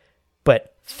cute,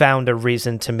 but found a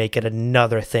reason to make it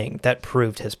another thing that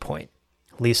proved his point.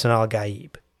 Lisan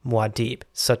al-Gaib, Muad'Dib,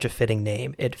 such a fitting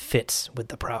name. It fits with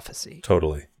the prophecy.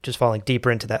 Totally. Just falling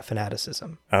deeper into that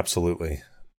fanaticism. Absolutely.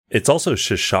 It's also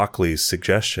Shishakli's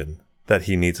suggestion that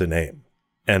he needs a name.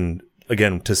 And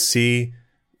again, to see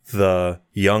the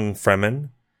young Fremen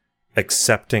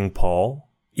accepting Paul,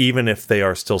 even if they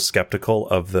are still skeptical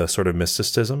of the sort of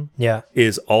mysticism,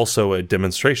 is also a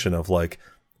demonstration of like,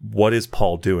 what is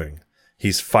Paul doing?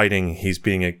 He's fighting, he's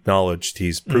being acknowledged,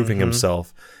 he's proving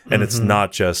himself. And it's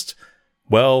not just,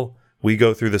 well, we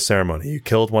go through the ceremony. You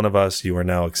killed one of us. You are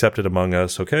now accepted among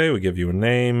us. Okay, we give you a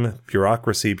name.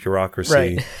 Bureaucracy.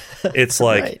 Right. It's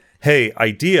like, hey,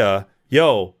 idea.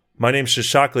 Yo, my name's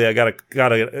Shishakli. I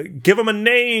gotta give him a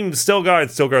name. Stilgar. And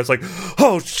Stilgar's like,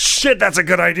 oh shit, that's a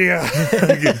good idea.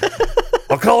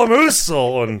 I'll call him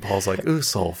Usul. And Paul's like,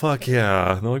 Usul, fuck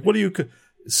yeah. And they're like, what do you?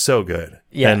 So good.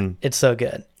 Yeah, and it's so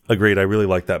good. Agreed. I really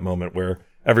like that moment where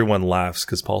everyone laughs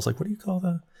because Paul's like, what do you call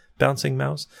the bouncing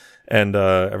mouse? And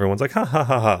everyone's like, ha, ha,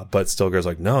 ha, ha. But Stilgar's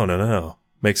like, no.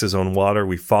 Makes his own water.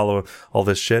 We follow all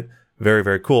this shit. Very,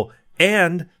 very cool.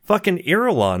 And fucking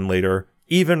Irulan later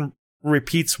even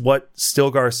repeats what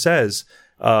Stilgar says.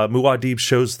 Muad'Dib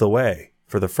shows the way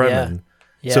for the Fremen.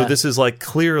 Yeah. So this is like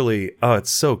clearly,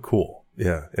 it's so cool.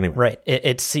 Yeah, anyway. Right.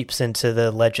 It seeps into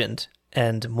the legend,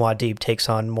 and Muad'Dib takes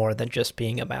on more than just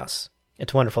being a mouse.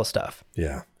 It's wonderful stuff.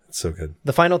 Yeah, it's so good.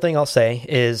 The final thing I'll say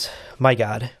is, my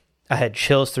God, I had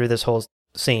chills through this whole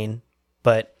scene,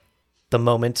 but the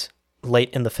moment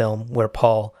late in the film where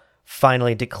Paul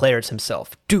finally declares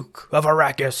himself Duke of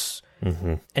Arrakis,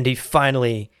 and he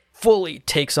finally fully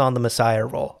takes on the Messiah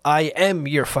role. I am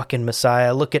your fucking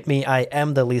Messiah. Look at me. I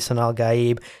am the Lisan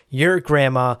al-Gaib. Your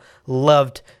grandma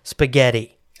loved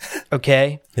spaghetti.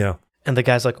 Okay? Yeah. And the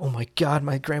guy's like, oh my God,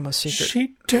 my grandma's secret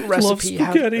she did recipe. Love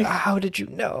spaghetti. How did you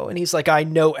know? And he's like, I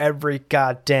know every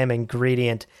goddamn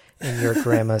ingredient in your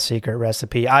grandma's secret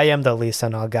recipe. I am the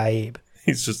Lisan al-Gaib.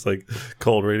 He's just like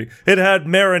cold reading. It had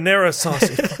marinara sauce.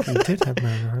 It fucking did have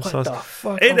marinara sauce. What the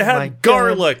fuck? It had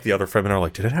garlic. God. The other Fremen are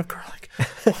like, did it have garlic?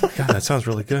 Oh my God, that sounds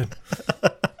really good.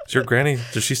 Is your granny,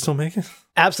 does she still make it?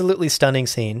 Absolutely stunning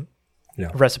scene. Yeah.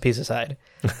 Recipes aside.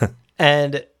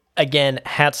 And again,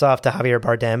 hats off to Javier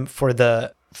Bardem for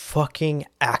the fucking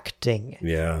acting.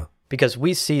 Yeah. Because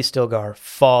we see Stilgar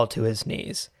fall to his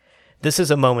knees. This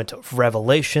is a moment of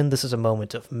revelation. This is a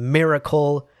moment of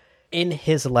miracle in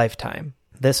his lifetime.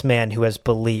 This man who has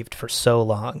believed for so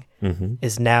long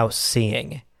is now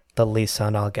seeing the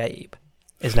Lisan al-Gaib,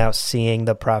 is now seeing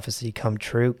the prophecy come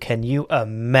true. Can you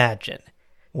imagine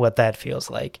what that feels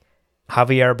like?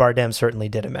 Javier Bardem certainly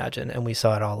did imagine, and we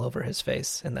saw it all over his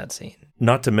face in that scene.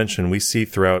 Not to mention, we see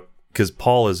throughout, because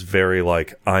Paul is very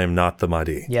like, I am not the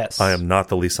Mahdi. Yes. I am not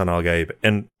the Lisan al-Gaib.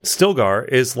 And Stilgar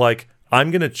is like,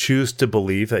 I'm going to choose to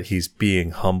believe that he's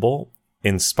being humble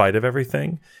in spite of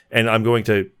everything. And I'm going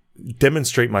to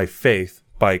demonstrate my faith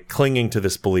by clinging to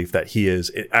this belief that he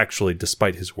is actually,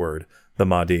 despite his word, the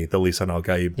Mahdi, the Lisan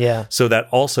al-Gaib. Yeah. So that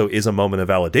also is a moment of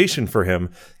validation for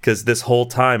him, because this whole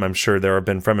time, I'm sure there have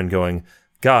been Fremen going,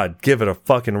 God, give it a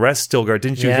fucking rest, Stilgar.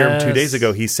 Didn't you hear him 2 days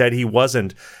ago? He said he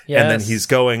wasn't. Yes. And then he's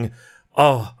going,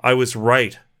 oh, I was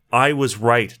right. I was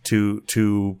right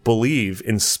to believe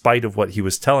in spite of what he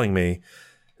was telling me.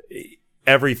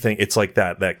 Everything, it's like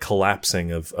that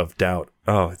collapsing of doubt.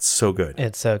 Oh, it's so good.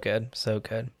 It's so good. So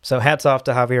good. So hats off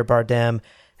to Javier Bardem.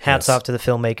 Hats off to the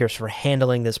filmmakers for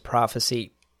handling this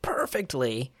prophecy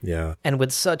perfectly. Yeah. And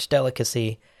with such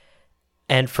delicacy,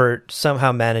 and for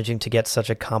somehow managing to get such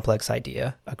a complex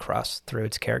idea across through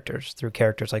its characters, through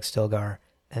characters like Stilgar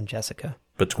and Jessica.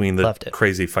 Between the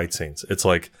crazy fight scenes. It's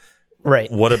like,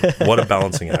 right. What a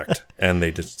balancing act. And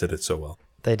they just did it so well.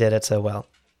 They did it so well.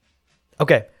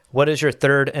 Okay. What is your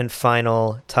third and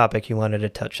final topic you wanted to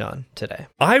touch on today?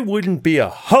 I wouldn't be a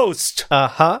host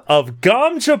of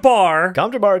Gom Jabbar.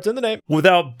 Gom Jabbar, it's in the name.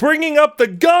 Without bringing up the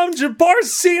Gom Jabbar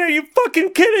scene. Are you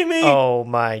fucking kidding me? Oh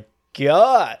my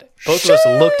God. Both of us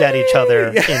looked at each other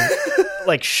in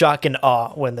like shock and awe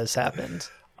when this happened.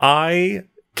 I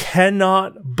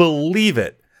cannot believe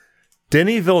it.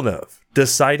 Denis Villeneuve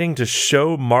deciding to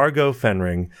show Margot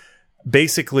Fenring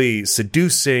basically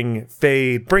seducing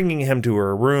Fade, bringing him to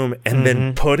her room, and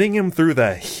then putting him through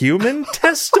the human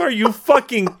test? Are you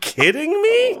fucking kidding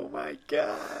me? Oh my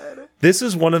God. This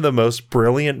is one of the most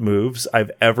brilliant moves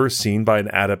I've ever seen by an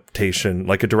adaptation,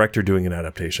 like a director doing an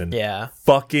adaptation. Yeah.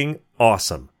 Fucking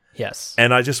awesome. Yes.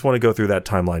 And I just want to go through that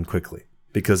timeline quickly,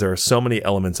 because there are so many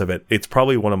elements of it. It's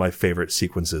probably one of my favorite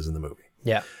sequences in the movie.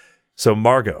 Yeah. So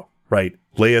Margot, right?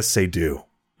 Léa Seydoux.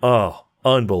 Oh,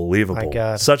 unbelievable. My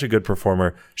God. Such a good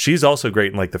performer. She's also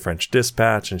great in like The French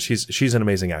Dispatch, and she's an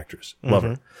amazing actress. Love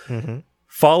her.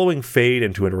 Following Fade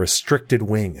into a restricted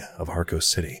wing of Harco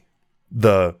City.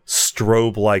 The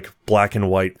strobe-like black and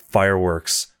white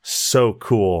fireworks. So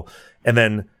cool. And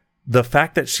then the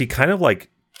fact that she kind of like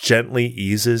gently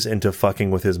eases into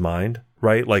fucking with his mind,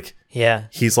 right? Like, yeah,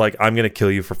 he's like, I'm going to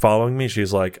kill you for following me.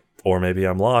 She's like, or maybe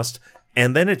I'm lost.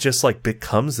 And then it just like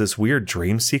becomes this weird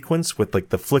dream sequence with like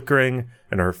the flickering,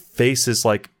 and her face is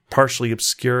like partially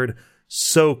obscured.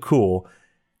 So cool.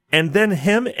 And then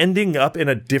him ending up in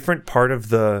a different part of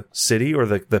the city or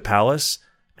the palace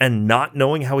and not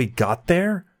knowing how he got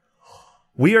there.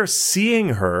 We are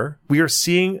seeing her. We are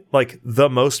seeing like the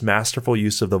most masterful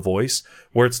use of the voice,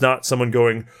 where it's not someone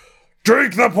going,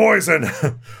 drink the poison,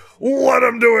 let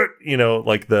him do it. You know,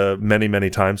 like the many, many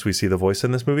times we see the voice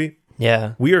in this movie.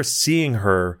 Yeah. We are seeing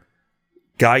her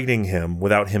guiding him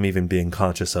without him even being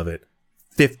conscious of it.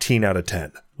 15 out of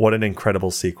 10. What an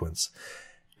incredible sequence.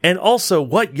 And also,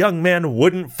 what young man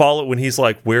wouldn't follow when he's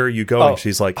like, where are you going?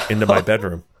 She's like, into my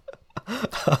bedroom.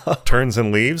 Turns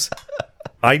and leaves.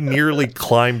 I nearly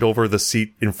climbed over the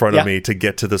seat in front of me to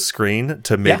get to the screen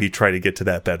to maybe try to get to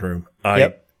that bedroom.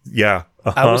 I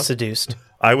was seduced.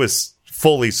 I was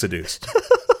fully seduced.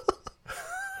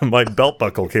 My belt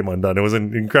buckle came undone. It was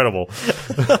incredible.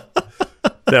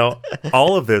 Now,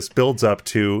 all of this builds up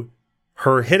to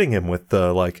her hitting him with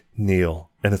the, like,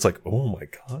 kneel. And it's like, oh my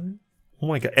God. Oh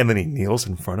my God. And then he kneels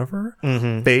in front of her.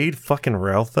 Fade fucking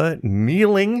Ralpha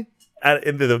kneeling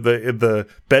in the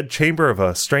bed chamber of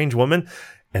a strange woman.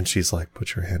 And she's like,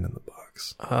 put your hand in the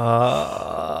box.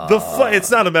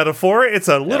 It's not a metaphor. It's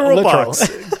a literal box.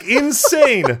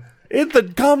 Insane.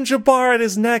 The Gom Jabbar at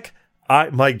his neck.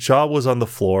 My jaw was on the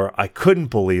floor. I couldn't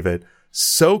believe it.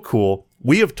 So cool.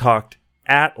 We have talked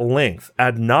at length,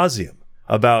 ad nauseum,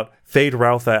 about Fade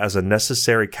Rautha as a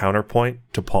necessary counterpoint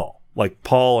to Paul. Like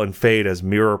Paul and Fade as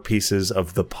mirror pieces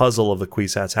of the puzzle of the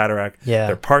Kwisatz Haderach. Yeah.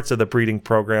 They're parts of the breeding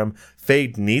program.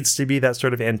 Fade needs to be that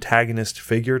sort of antagonist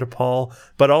figure to Paul,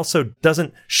 but also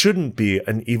shouldn't be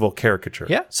an evil caricature.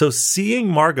 Yeah. So seeing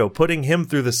Margot putting him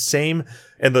through the same,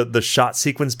 and the shot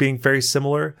sequence being very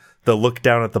similar, the look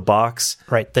down at the box.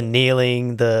 Right. The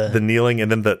kneeling, the kneeling, and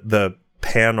then the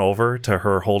pan over to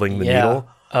her holding the needle.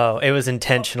 Oh, it was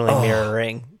intentionally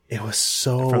mirroring It was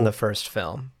so from the first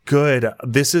film. good.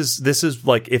 This is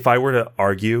like, if I were to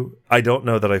argue, I don't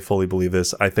know that I fully believe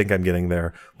this. I think I'm getting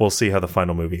there. We'll see how the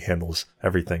final movie handles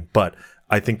everything. But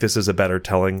I think this is a better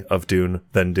telling of Dune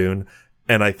than Dune.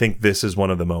 And I think this is one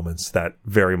of the moments that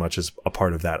very much is a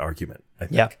part of that argument. I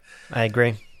think. Yeah, I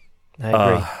agree.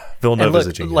 Villeneuve is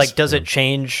a genius. Like, does it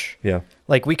change? Yeah.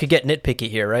 Like, we could get nitpicky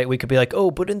here, right? We could be like, oh,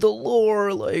 but in the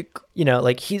lore, like, you know,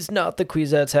 like, he's not the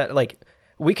Kwisatz Haderach. Like,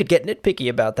 we could get nitpicky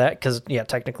about that because, yeah,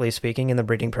 technically speaking, in the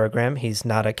breeding program, he's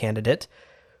not a candidate.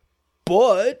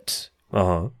 But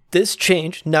this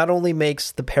change not only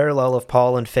makes the parallel of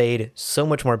Paul and Fade so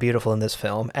much more beautiful in this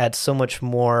film, adds so much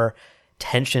more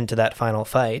tension to that final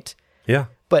fight. Yeah.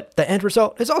 But the end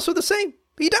result is also the same.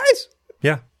 He dies.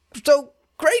 Yeah. So,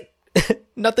 great.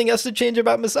 Nothing else to change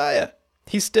about Messiah.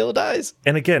 He still dies.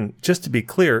 And again, just to be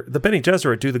clear, the Bene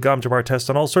Gesserit do the Gom Jabbar test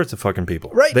on all sorts of fucking people.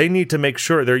 Right. They need to make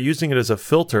sure they're using it as a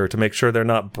filter to make sure they're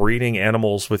not breeding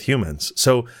animals with humans.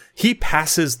 So he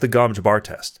passes the Gom Jabbar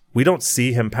test. We don't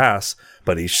see him pass,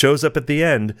 but he shows up at the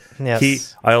end.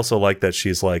 Yes. I also like that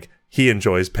she's like, he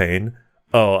enjoys pain.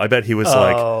 Oh, I bet he was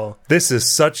like, this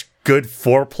is such good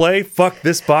foreplay. Fuck,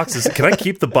 this box is... Can I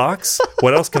keep the box?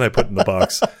 What else can I put in the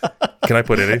box? Can I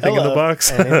put anything in the box?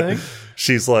 Anything?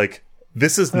 She's like,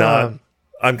 this is not...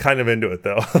 I'm kind of into it,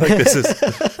 though. Like, this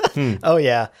is... Oh,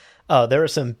 yeah. Oh, there were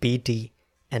some BD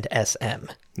and SM.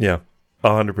 Yeah,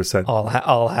 100%.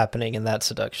 All happening in that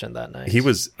seduction that night. He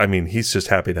was... I mean, he's just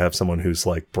happy to have someone who's,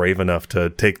 like, brave enough to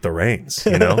take the reins,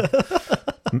 you know?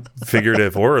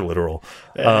 Figurative or literal.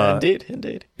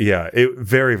 Indeed. Yeah,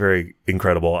 very, very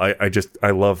incredible.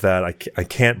 I love that. I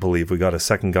can't believe we got a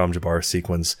second Gom Jabbar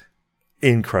sequence.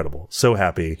 Incredible. So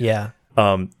happy. Yeah.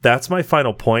 That's my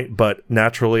final point, but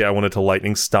naturally I wanted to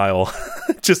lightning style.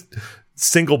 Just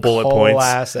single bullet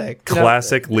points.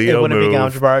 Classic Leo it wouldn't move. be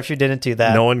Gom Jabbar if you didn't do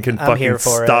that. No one can fucking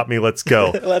stop me. Let's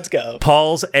go. Let's go.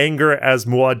 Paul's anger as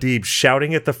Muad'Dib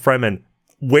shouting at the Fremen.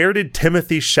 Where did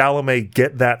Timothée Chalamet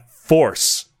get that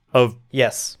force of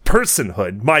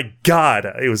personhood? My God,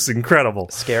 it was incredible.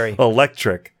 Scary.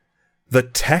 Electric. The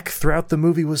tech throughout the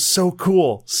movie was so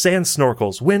cool. Sand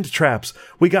snorkels, wind traps.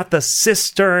 We got the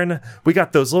cistern. We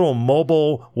got those little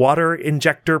mobile water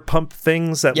injector pump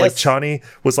things that like Chani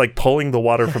was like pulling the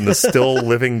water from the still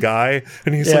living guy.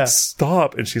 And he's like,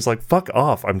 stop. And she's like, fuck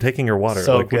off. I'm taking your water.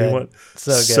 So like, good. What do you want?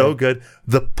 So good.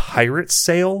 The pirate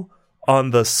sail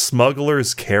on the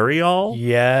smuggler's carryall.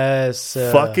 Yes.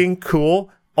 Fucking cool.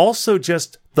 Also,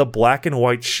 just the black and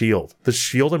white shield. The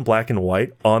shield in black and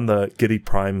white on the Giddy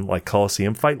Prime like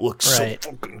Coliseum fight looks so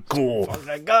fucking cool. Oh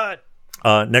my God.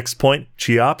 Next point,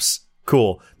 Cheops.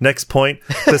 Cool. Next point,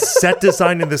 the set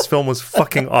design in this film was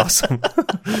fucking awesome.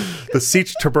 The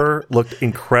Siege Tabur looked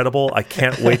incredible. I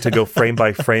can't wait to go frame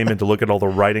by frame and to look at all the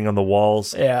writing on the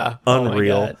walls. Yeah.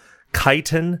 Unreal. Oh my God.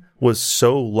 Chitin was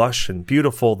so lush and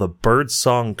beautiful. The bird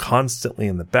song constantly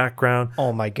in the background.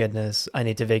 Oh my goodness. I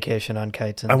need to vacation on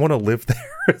Chitin. I want to live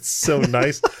there. It's so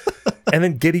nice. And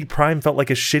then Giddy Prime felt like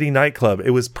a shitty nightclub. It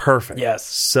was perfect. Yes.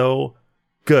 So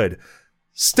good.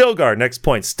 Stilgar, next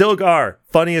point. Stilgar,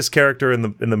 funniest character in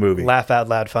the movie. Laugh out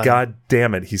loud funny. God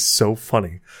damn it. He's so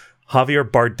funny. Javier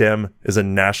Bardem is a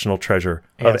national treasure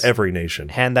of every nation.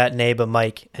 Hand that Nabe a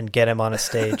mic and get him on a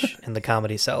stage in the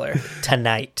Comedy Cellar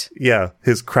tonight. Yeah,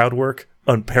 his crowd work,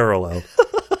 unparalleled.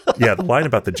 Yeah, the line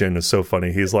about the gin is so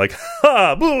funny. He's like,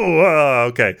 ha, boo,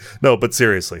 okay. No, but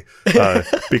seriously,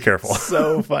 be careful.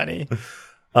 So funny.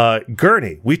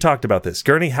 Gurney, we talked about this.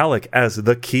 Gurney Halleck as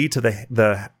the key to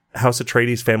the House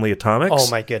Atreides family atomics.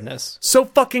 Oh my goodness. So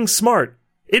fucking smart.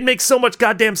 It makes so much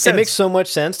goddamn sense. It makes so much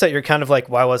sense that you're kind of like,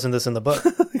 why wasn't this in the book?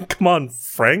 Come on,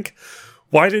 Frank.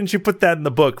 Why didn't you put that in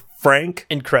the book, Frank?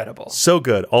 Incredible. So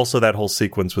good. Also, that whole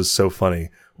sequence was so funny.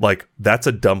 Like, that's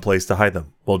a dumb place to hide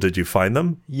them. Well, did you find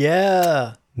them?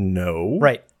 Yeah. No.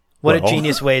 Right. What a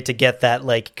genius way to get that,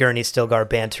 like, Gurney Stilgar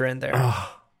banter in there.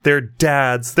 They're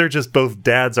dads. They're just both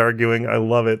dads arguing. I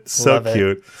love it. So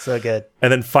cute. So good.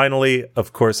 And then finally,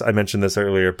 of course, I mentioned this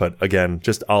earlier, but again,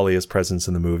 just Alia's presence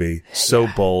in the movie. So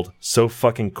bold. So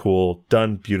fucking cool.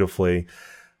 Done beautifully.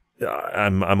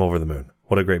 I'm over the moon.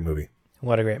 What a great movie.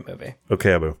 What a great movie.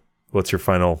 Okay, Abu. What's your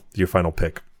final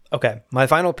pick? Okay. My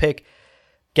final pick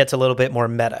gets a little bit more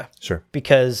meta. Sure.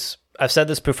 Because I've said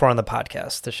this before on the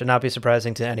podcast. This should not be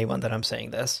surprising to anyone that I'm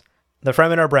saying this. The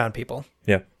Fremen are brown people.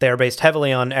 Yeah. They are based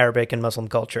heavily on Arabic and Muslim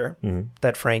culture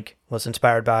that Frank was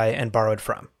inspired by and borrowed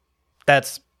from.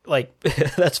 That's like,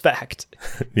 that's fact.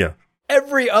 Yeah.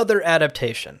 Every other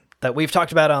adaptation that we've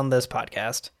talked about on this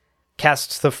podcast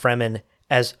casts the Fremen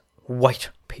as white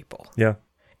people. Yeah.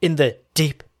 In the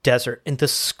deep desert, in the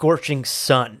scorching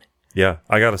sun, Yeah,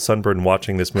 I got a sunburn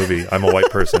watching this movie. I'm a white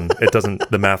person.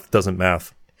 The math doesn't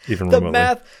math even remotely. The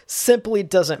math simply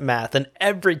doesn't math. And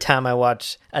every time I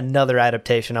watch another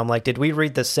adaptation, I'm like, did we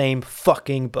read the same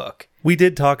fucking book? We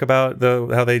did talk about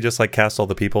how they just like cast all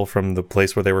the people from the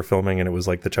place where they were filming, and it was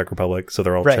like the Czech Republic, so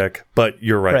they're all Czech. But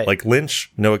you're right. Like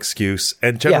Lynch, no excuse.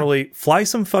 And generally, fly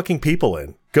some fucking people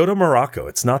in. Go to Morocco.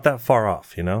 It's not that far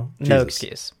off, you know? Jesus. No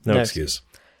excuse. No excuse.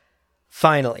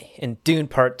 Finally, in Dune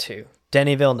Part 2,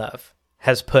 Denis Villeneuve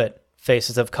has put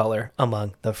faces of color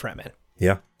among the Fremen.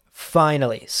 Yeah.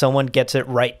 Finally, someone gets it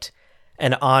right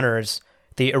and honors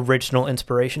the original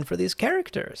inspiration for these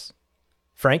characters.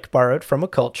 Frank borrowed from a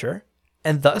culture,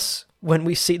 and thus, when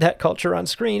we see that culture on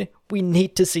screen, we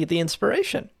need to see the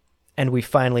inspiration. And we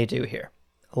finally do here.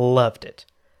 Loved it.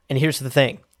 And here's the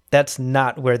thing. That's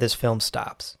not where this film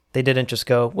stops. They didn't just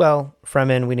go, well,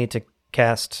 Fremen, we need to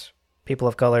cast people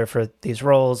of color for these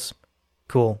roles.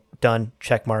 Cool, done,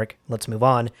 check mark, let's move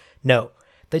on. No,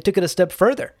 they took it a step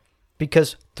further.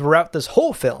 Because throughout this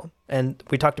whole film, and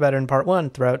we talked about it in part one,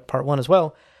 throughout part one as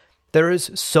well, there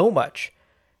is so much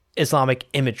Islamic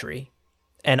imagery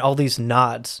and all these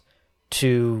nods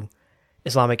to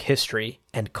Islamic history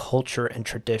and culture and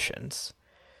traditions.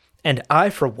 And I,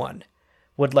 for one,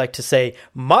 would like to say,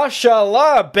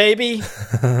 Mashallah, baby!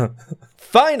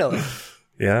 Finally!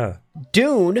 Yeah.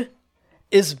 Dune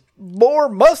is more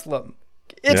Muslim.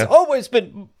 It's always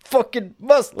been fucking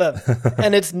Muslim.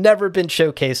 And it's never been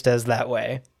showcased as that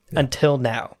way until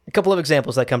now. A couple of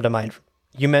examples that come to mind.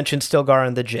 You mentioned Stilgar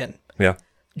and the Jinn. Yeah.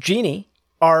 Genie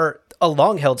are a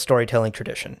long-held storytelling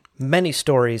tradition. Many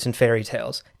stories and fairy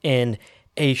tales in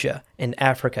Asia, in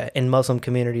Africa, in Muslim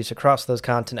communities across those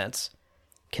continents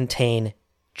contain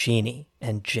genie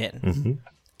and jinn. Mm-hmm.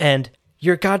 And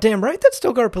you're goddamn right that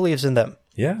Stilgar believes in them.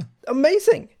 Yeah.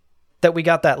 Amazing that we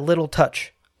got that little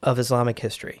touch of Islamic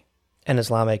history and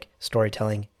Islamic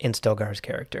storytelling in Stilgar's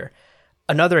character.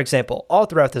 Another example, all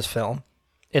throughout this film,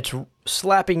 it's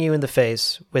slapping you in the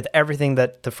face with everything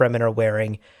that the Fremen are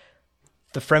wearing.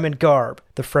 The Fremen garb,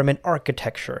 the Fremen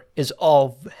architecture is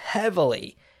all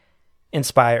heavily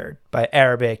inspired by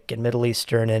Arabic and Middle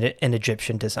Eastern and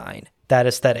Egyptian design. That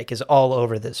aesthetic is all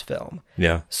over this film.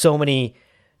 Yeah. So many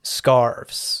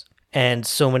scarves and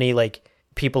so many like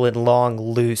people in long,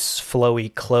 loose,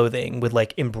 flowy clothing with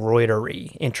like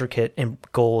embroidery, intricate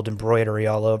gold embroidery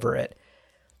all over it.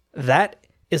 That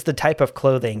is the type of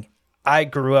clothing I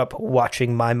grew up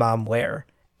watching my mom wear.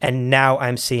 And now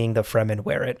I'm seeing the Fremen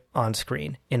wear it on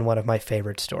screen in one of my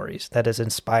favorite stories that is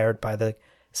inspired by the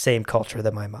same culture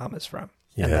that my mom is from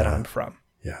and that I'm from.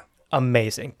 Yeah.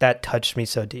 Amazing. That touched me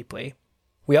so deeply.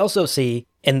 We also see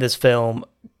in this film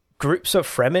groups of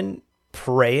Fremen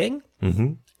praying.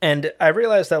 Mm-hmm. And I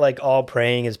realized that like all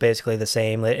praying is basically the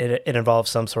same. It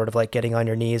involves some sort of like getting on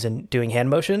your knees and doing hand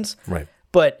motions. Right.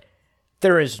 But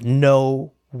there is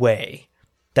no way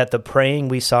that the praying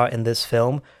we saw in this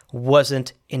film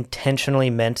wasn't intentionally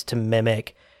meant to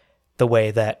mimic the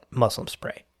way that Muslims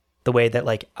pray, the way that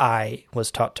like I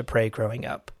was taught to pray growing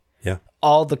up. Yeah.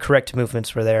 All the correct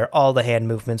movements were there. All the hand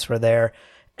movements were there.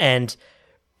 And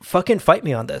fucking fight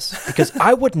me on this because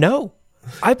I would know.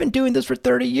 I've been doing this for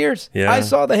 30 years. Yeah. I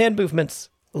saw the hand movements.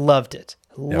 Loved it.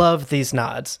 Yep. Loved these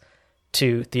nods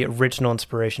to the original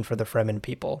inspiration for the Fremen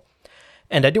people.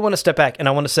 And I do want to step back and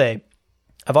I want to say,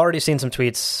 I've already seen some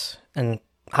tweets and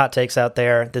hot takes out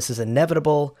there. This is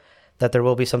inevitable that there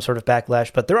will be some sort of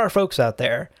backlash, but there are folks out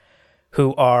there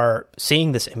who are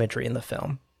seeing this imagery in the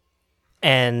film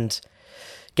and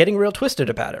getting real twisted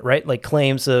about it, right? Like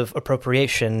claims of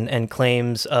appropriation and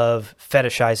claims of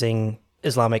fetishizing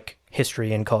Islamic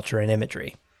history and culture and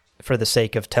imagery for the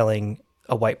sake of telling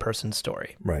a white person's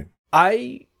story. Right.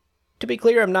 To be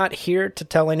clear, I'm not here to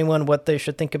tell anyone what they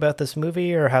should think about this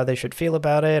movie or how they should feel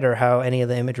about it or how any of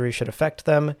the imagery should affect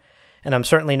them. And I'm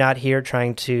certainly not here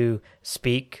trying to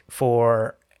speak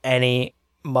for any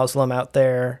Muslim out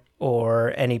there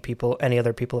or any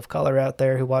other people of color out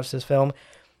there who watch this film.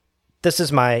 This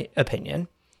is my opinion.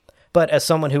 But as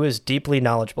someone who is deeply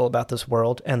knowledgeable about this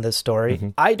world and this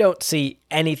story, I don't see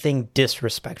anything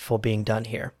disrespectful being done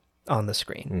here on the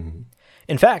screen.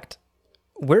 In fact,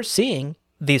 we're seeing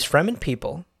these Fremen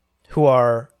people who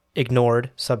are ignored,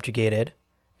 subjugated,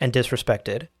 and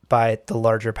disrespected by the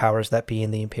larger powers that be in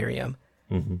the Imperium,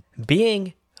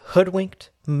 being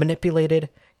hoodwinked, manipulated,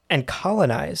 and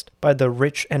colonized by the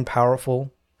rich and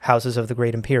powerful houses of the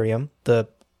Great Imperium, the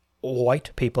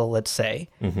white people, let's say,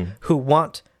 who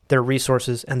want their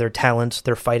resources and their talents,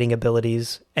 their fighting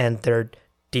abilities, and their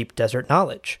deep desert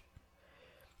knowledge.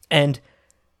 And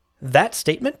that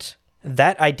statement,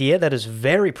 that idea that is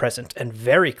very present and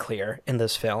very clear in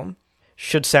this film,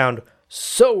 should sound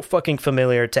so fucking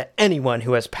familiar to anyone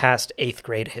who has passed 8th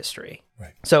grade history.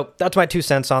 Right. So that's my 2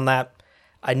 cents on that.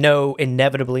 I know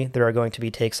inevitably there are going to be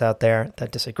takes out there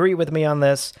that disagree with me on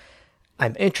this.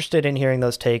 I'm interested in hearing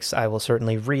those takes. I will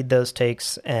certainly read those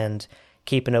takes and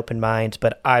keep an open mind,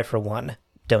 but I, for one,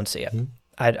 don't see it.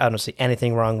 I don't see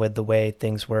anything wrong with the way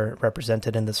things were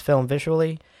represented in this film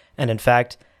visually. And in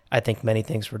fact, I think many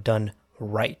things were done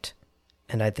right.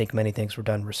 And I think many things were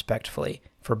done respectfully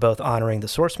for both honoring the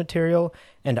source material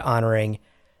and honoring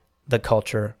the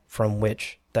culture from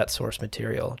which that source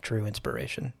material drew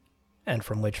inspiration and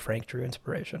from which Frank drew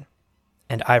inspiration.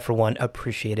 And I, for one,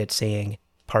 appreciated seeing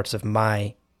parts of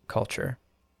my culture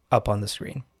up on the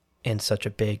screen in such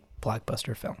a big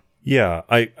blockbuster film. Yeah,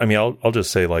 I mean, I'll just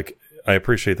say, like, I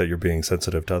appreciate that you're being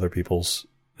sensitive to other people's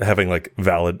having like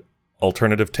valid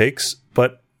alternative takes,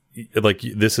 but like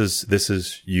this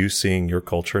is you seeing your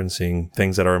culture and seeing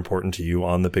things that are important to you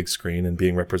on the big screen and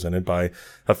being represented by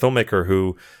a filmmaker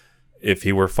who, if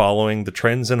he were following the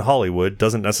trends in Hollywood,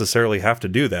 doesn't necessarily have to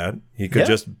do that. He could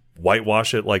just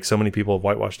whitewash it like so many people have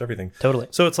whitewashed everything. Totally.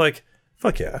 So it's like,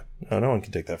 fuck yeah. No one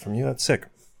can take that from you. That's sick.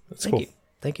 That's cool.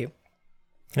 Thank you.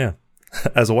 Yeah.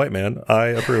 As a white man, I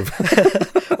approve.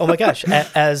 Oh my gosh.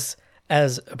 As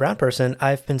a brown person,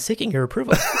 I've been seeking your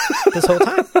approval this whole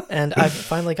time, and I've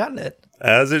finally gotten it.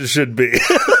 As it should be.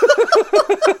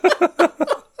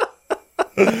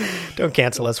 Don't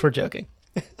cancel us. We're joking.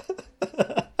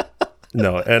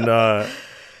 No, and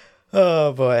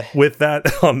oh boy. With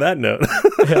that, on that note,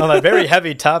 on a very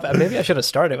heavy topic, maybe I should have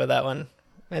started with that one.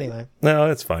 Anyway,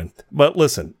 no, it's fine. But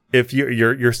listen, if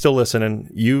you're still listening,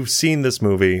 you've seen this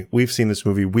movie, we've seen this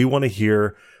movie. We want to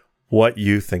hear what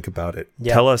you think about it.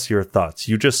 Yeah. Tell us your thoughts.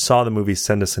 You just saw the movie.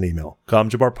 Send us an email.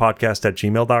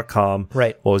 gomjabarpodcast@gmail.com.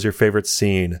 Right. What was your favorite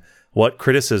scene? What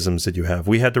criticisms did you have?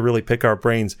 We had to really pick our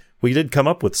brains. We did come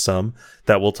up with some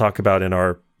that we'll talk about in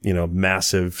our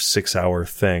massive 6-hour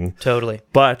thing. Totally.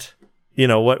 But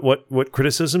what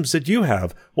criticisms did you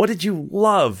have? What did you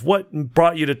love? What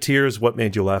brought you to tears? What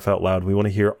made you laugh out loud? We want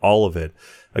to hear all of it.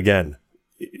 Again,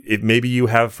 maybe you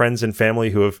have friends and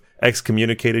family who have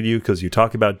excommunicated you because you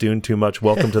talk about Dune too much.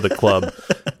 Welcome to the club.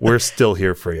 We're still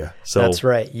here for you. So that's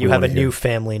right. You have a new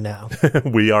family now.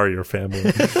 We are your family.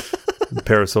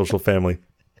 Parasocial family.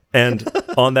 And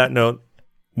on that note,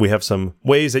 we have some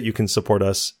ways that you can support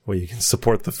us, where you can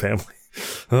support the family.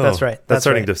 Oh, that's right. That's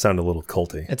starting to sound a little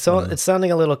culty. It's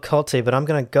sounding a little culty, but I'm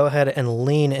going to go ahead and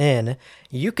lean in.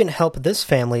 You can help this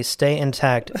family stay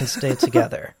intact and stay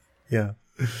together. Yeah.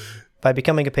 By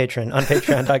becoming a patron on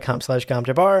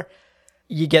patreon.com/gomjabar.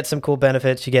 You get some cool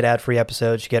benefits. You get ad-free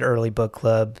episodes. You get early book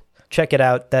club. Check it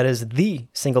out. That is the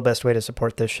single best way to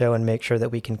support this show and make sure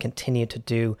that we can continue to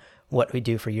do what we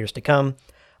do for years to come.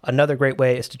 Another great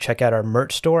way is to check out our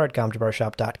merch store at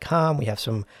gomjabarshop.com. We have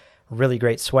some really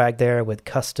great swag there with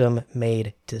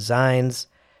custom-made designs.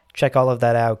 Check all of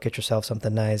that out. Get yourself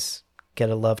something nice. Get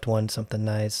a loved one something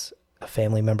nice. A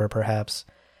family member, perhaps.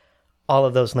 All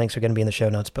of those links are going to be in the show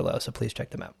notes below, so please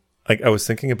check them out. I was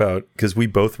thinking about, because we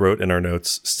both wrote in our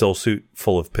notes, still suit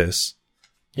full of piss.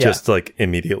 Yeah. Just like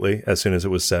immediately, as soon as it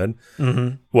was said.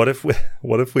 Mm-hmm. What if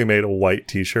we made a white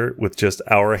T-shirt with just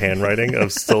our handwriting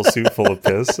of "still suit full of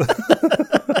piss" on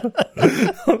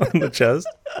the chest?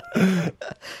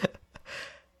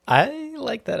 I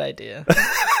like that idea.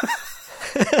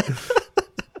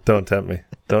 Don't tempt me.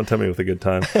 Don't tempt me with a good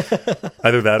time.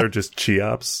 Either that or just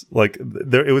Cheops. Like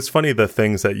it was funny the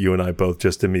things that you and I both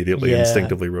just immediately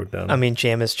instinctively wrote down. I mean,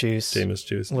 Jamis Juice. Jamis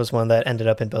Juice was one that ended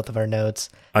up in both of our notes.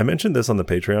 I mentioned this on the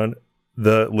Patreon.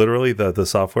 The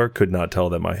software could not tell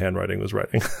that my handwriting was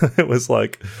writing. It was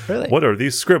like, really? What are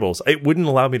these scribbles? It wouldn't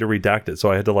allow me to redact it,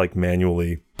 so I had to like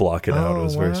manually block it out. It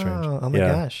was very strange. Oh my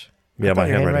gosh. Yeah, my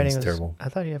handwriting is terrible. I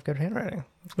thought you have good handwriting.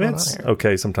 It's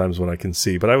okay sometimes when I can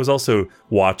see, but I was also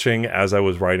watching as I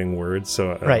was writing words.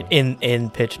 So right,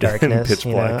 in pitch darkness. In pitch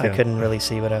black, I couldn't really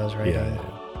see what I was writing.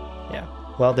 Yeah.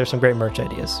 Well, there's some great merch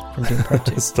ideas from Dune Part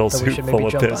 2. Still that we should full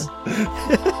maybe of jump piss. On.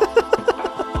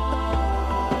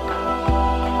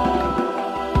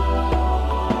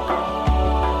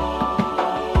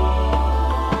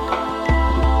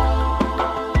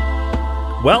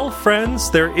 Well, friends,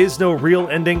 there is no real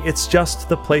ending. It's just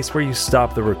the place where you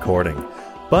stop the recording.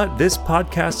 But this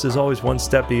podcast is always one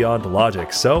step beyond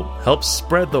logic, so help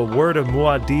spread the word of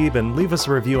Muad'Dib and leave us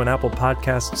a review on Apple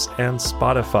Podcasts and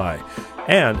Spotify.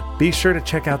 And be sure to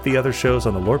check out the other shows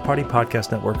on the Lord Party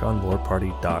Podcast Network on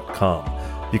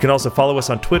lordparty.com. You can also follow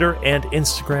us on Twitter and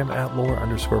Instagram at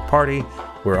lore_party.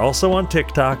 We're also on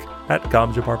TikTok at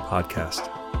Gomjabar Podcast.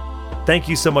 Thank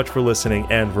you so much for listening,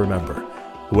 and remember,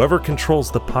 whoever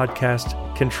controls the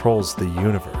podcast controls the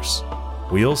universe.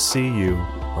 we'll see you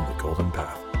on the golden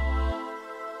path.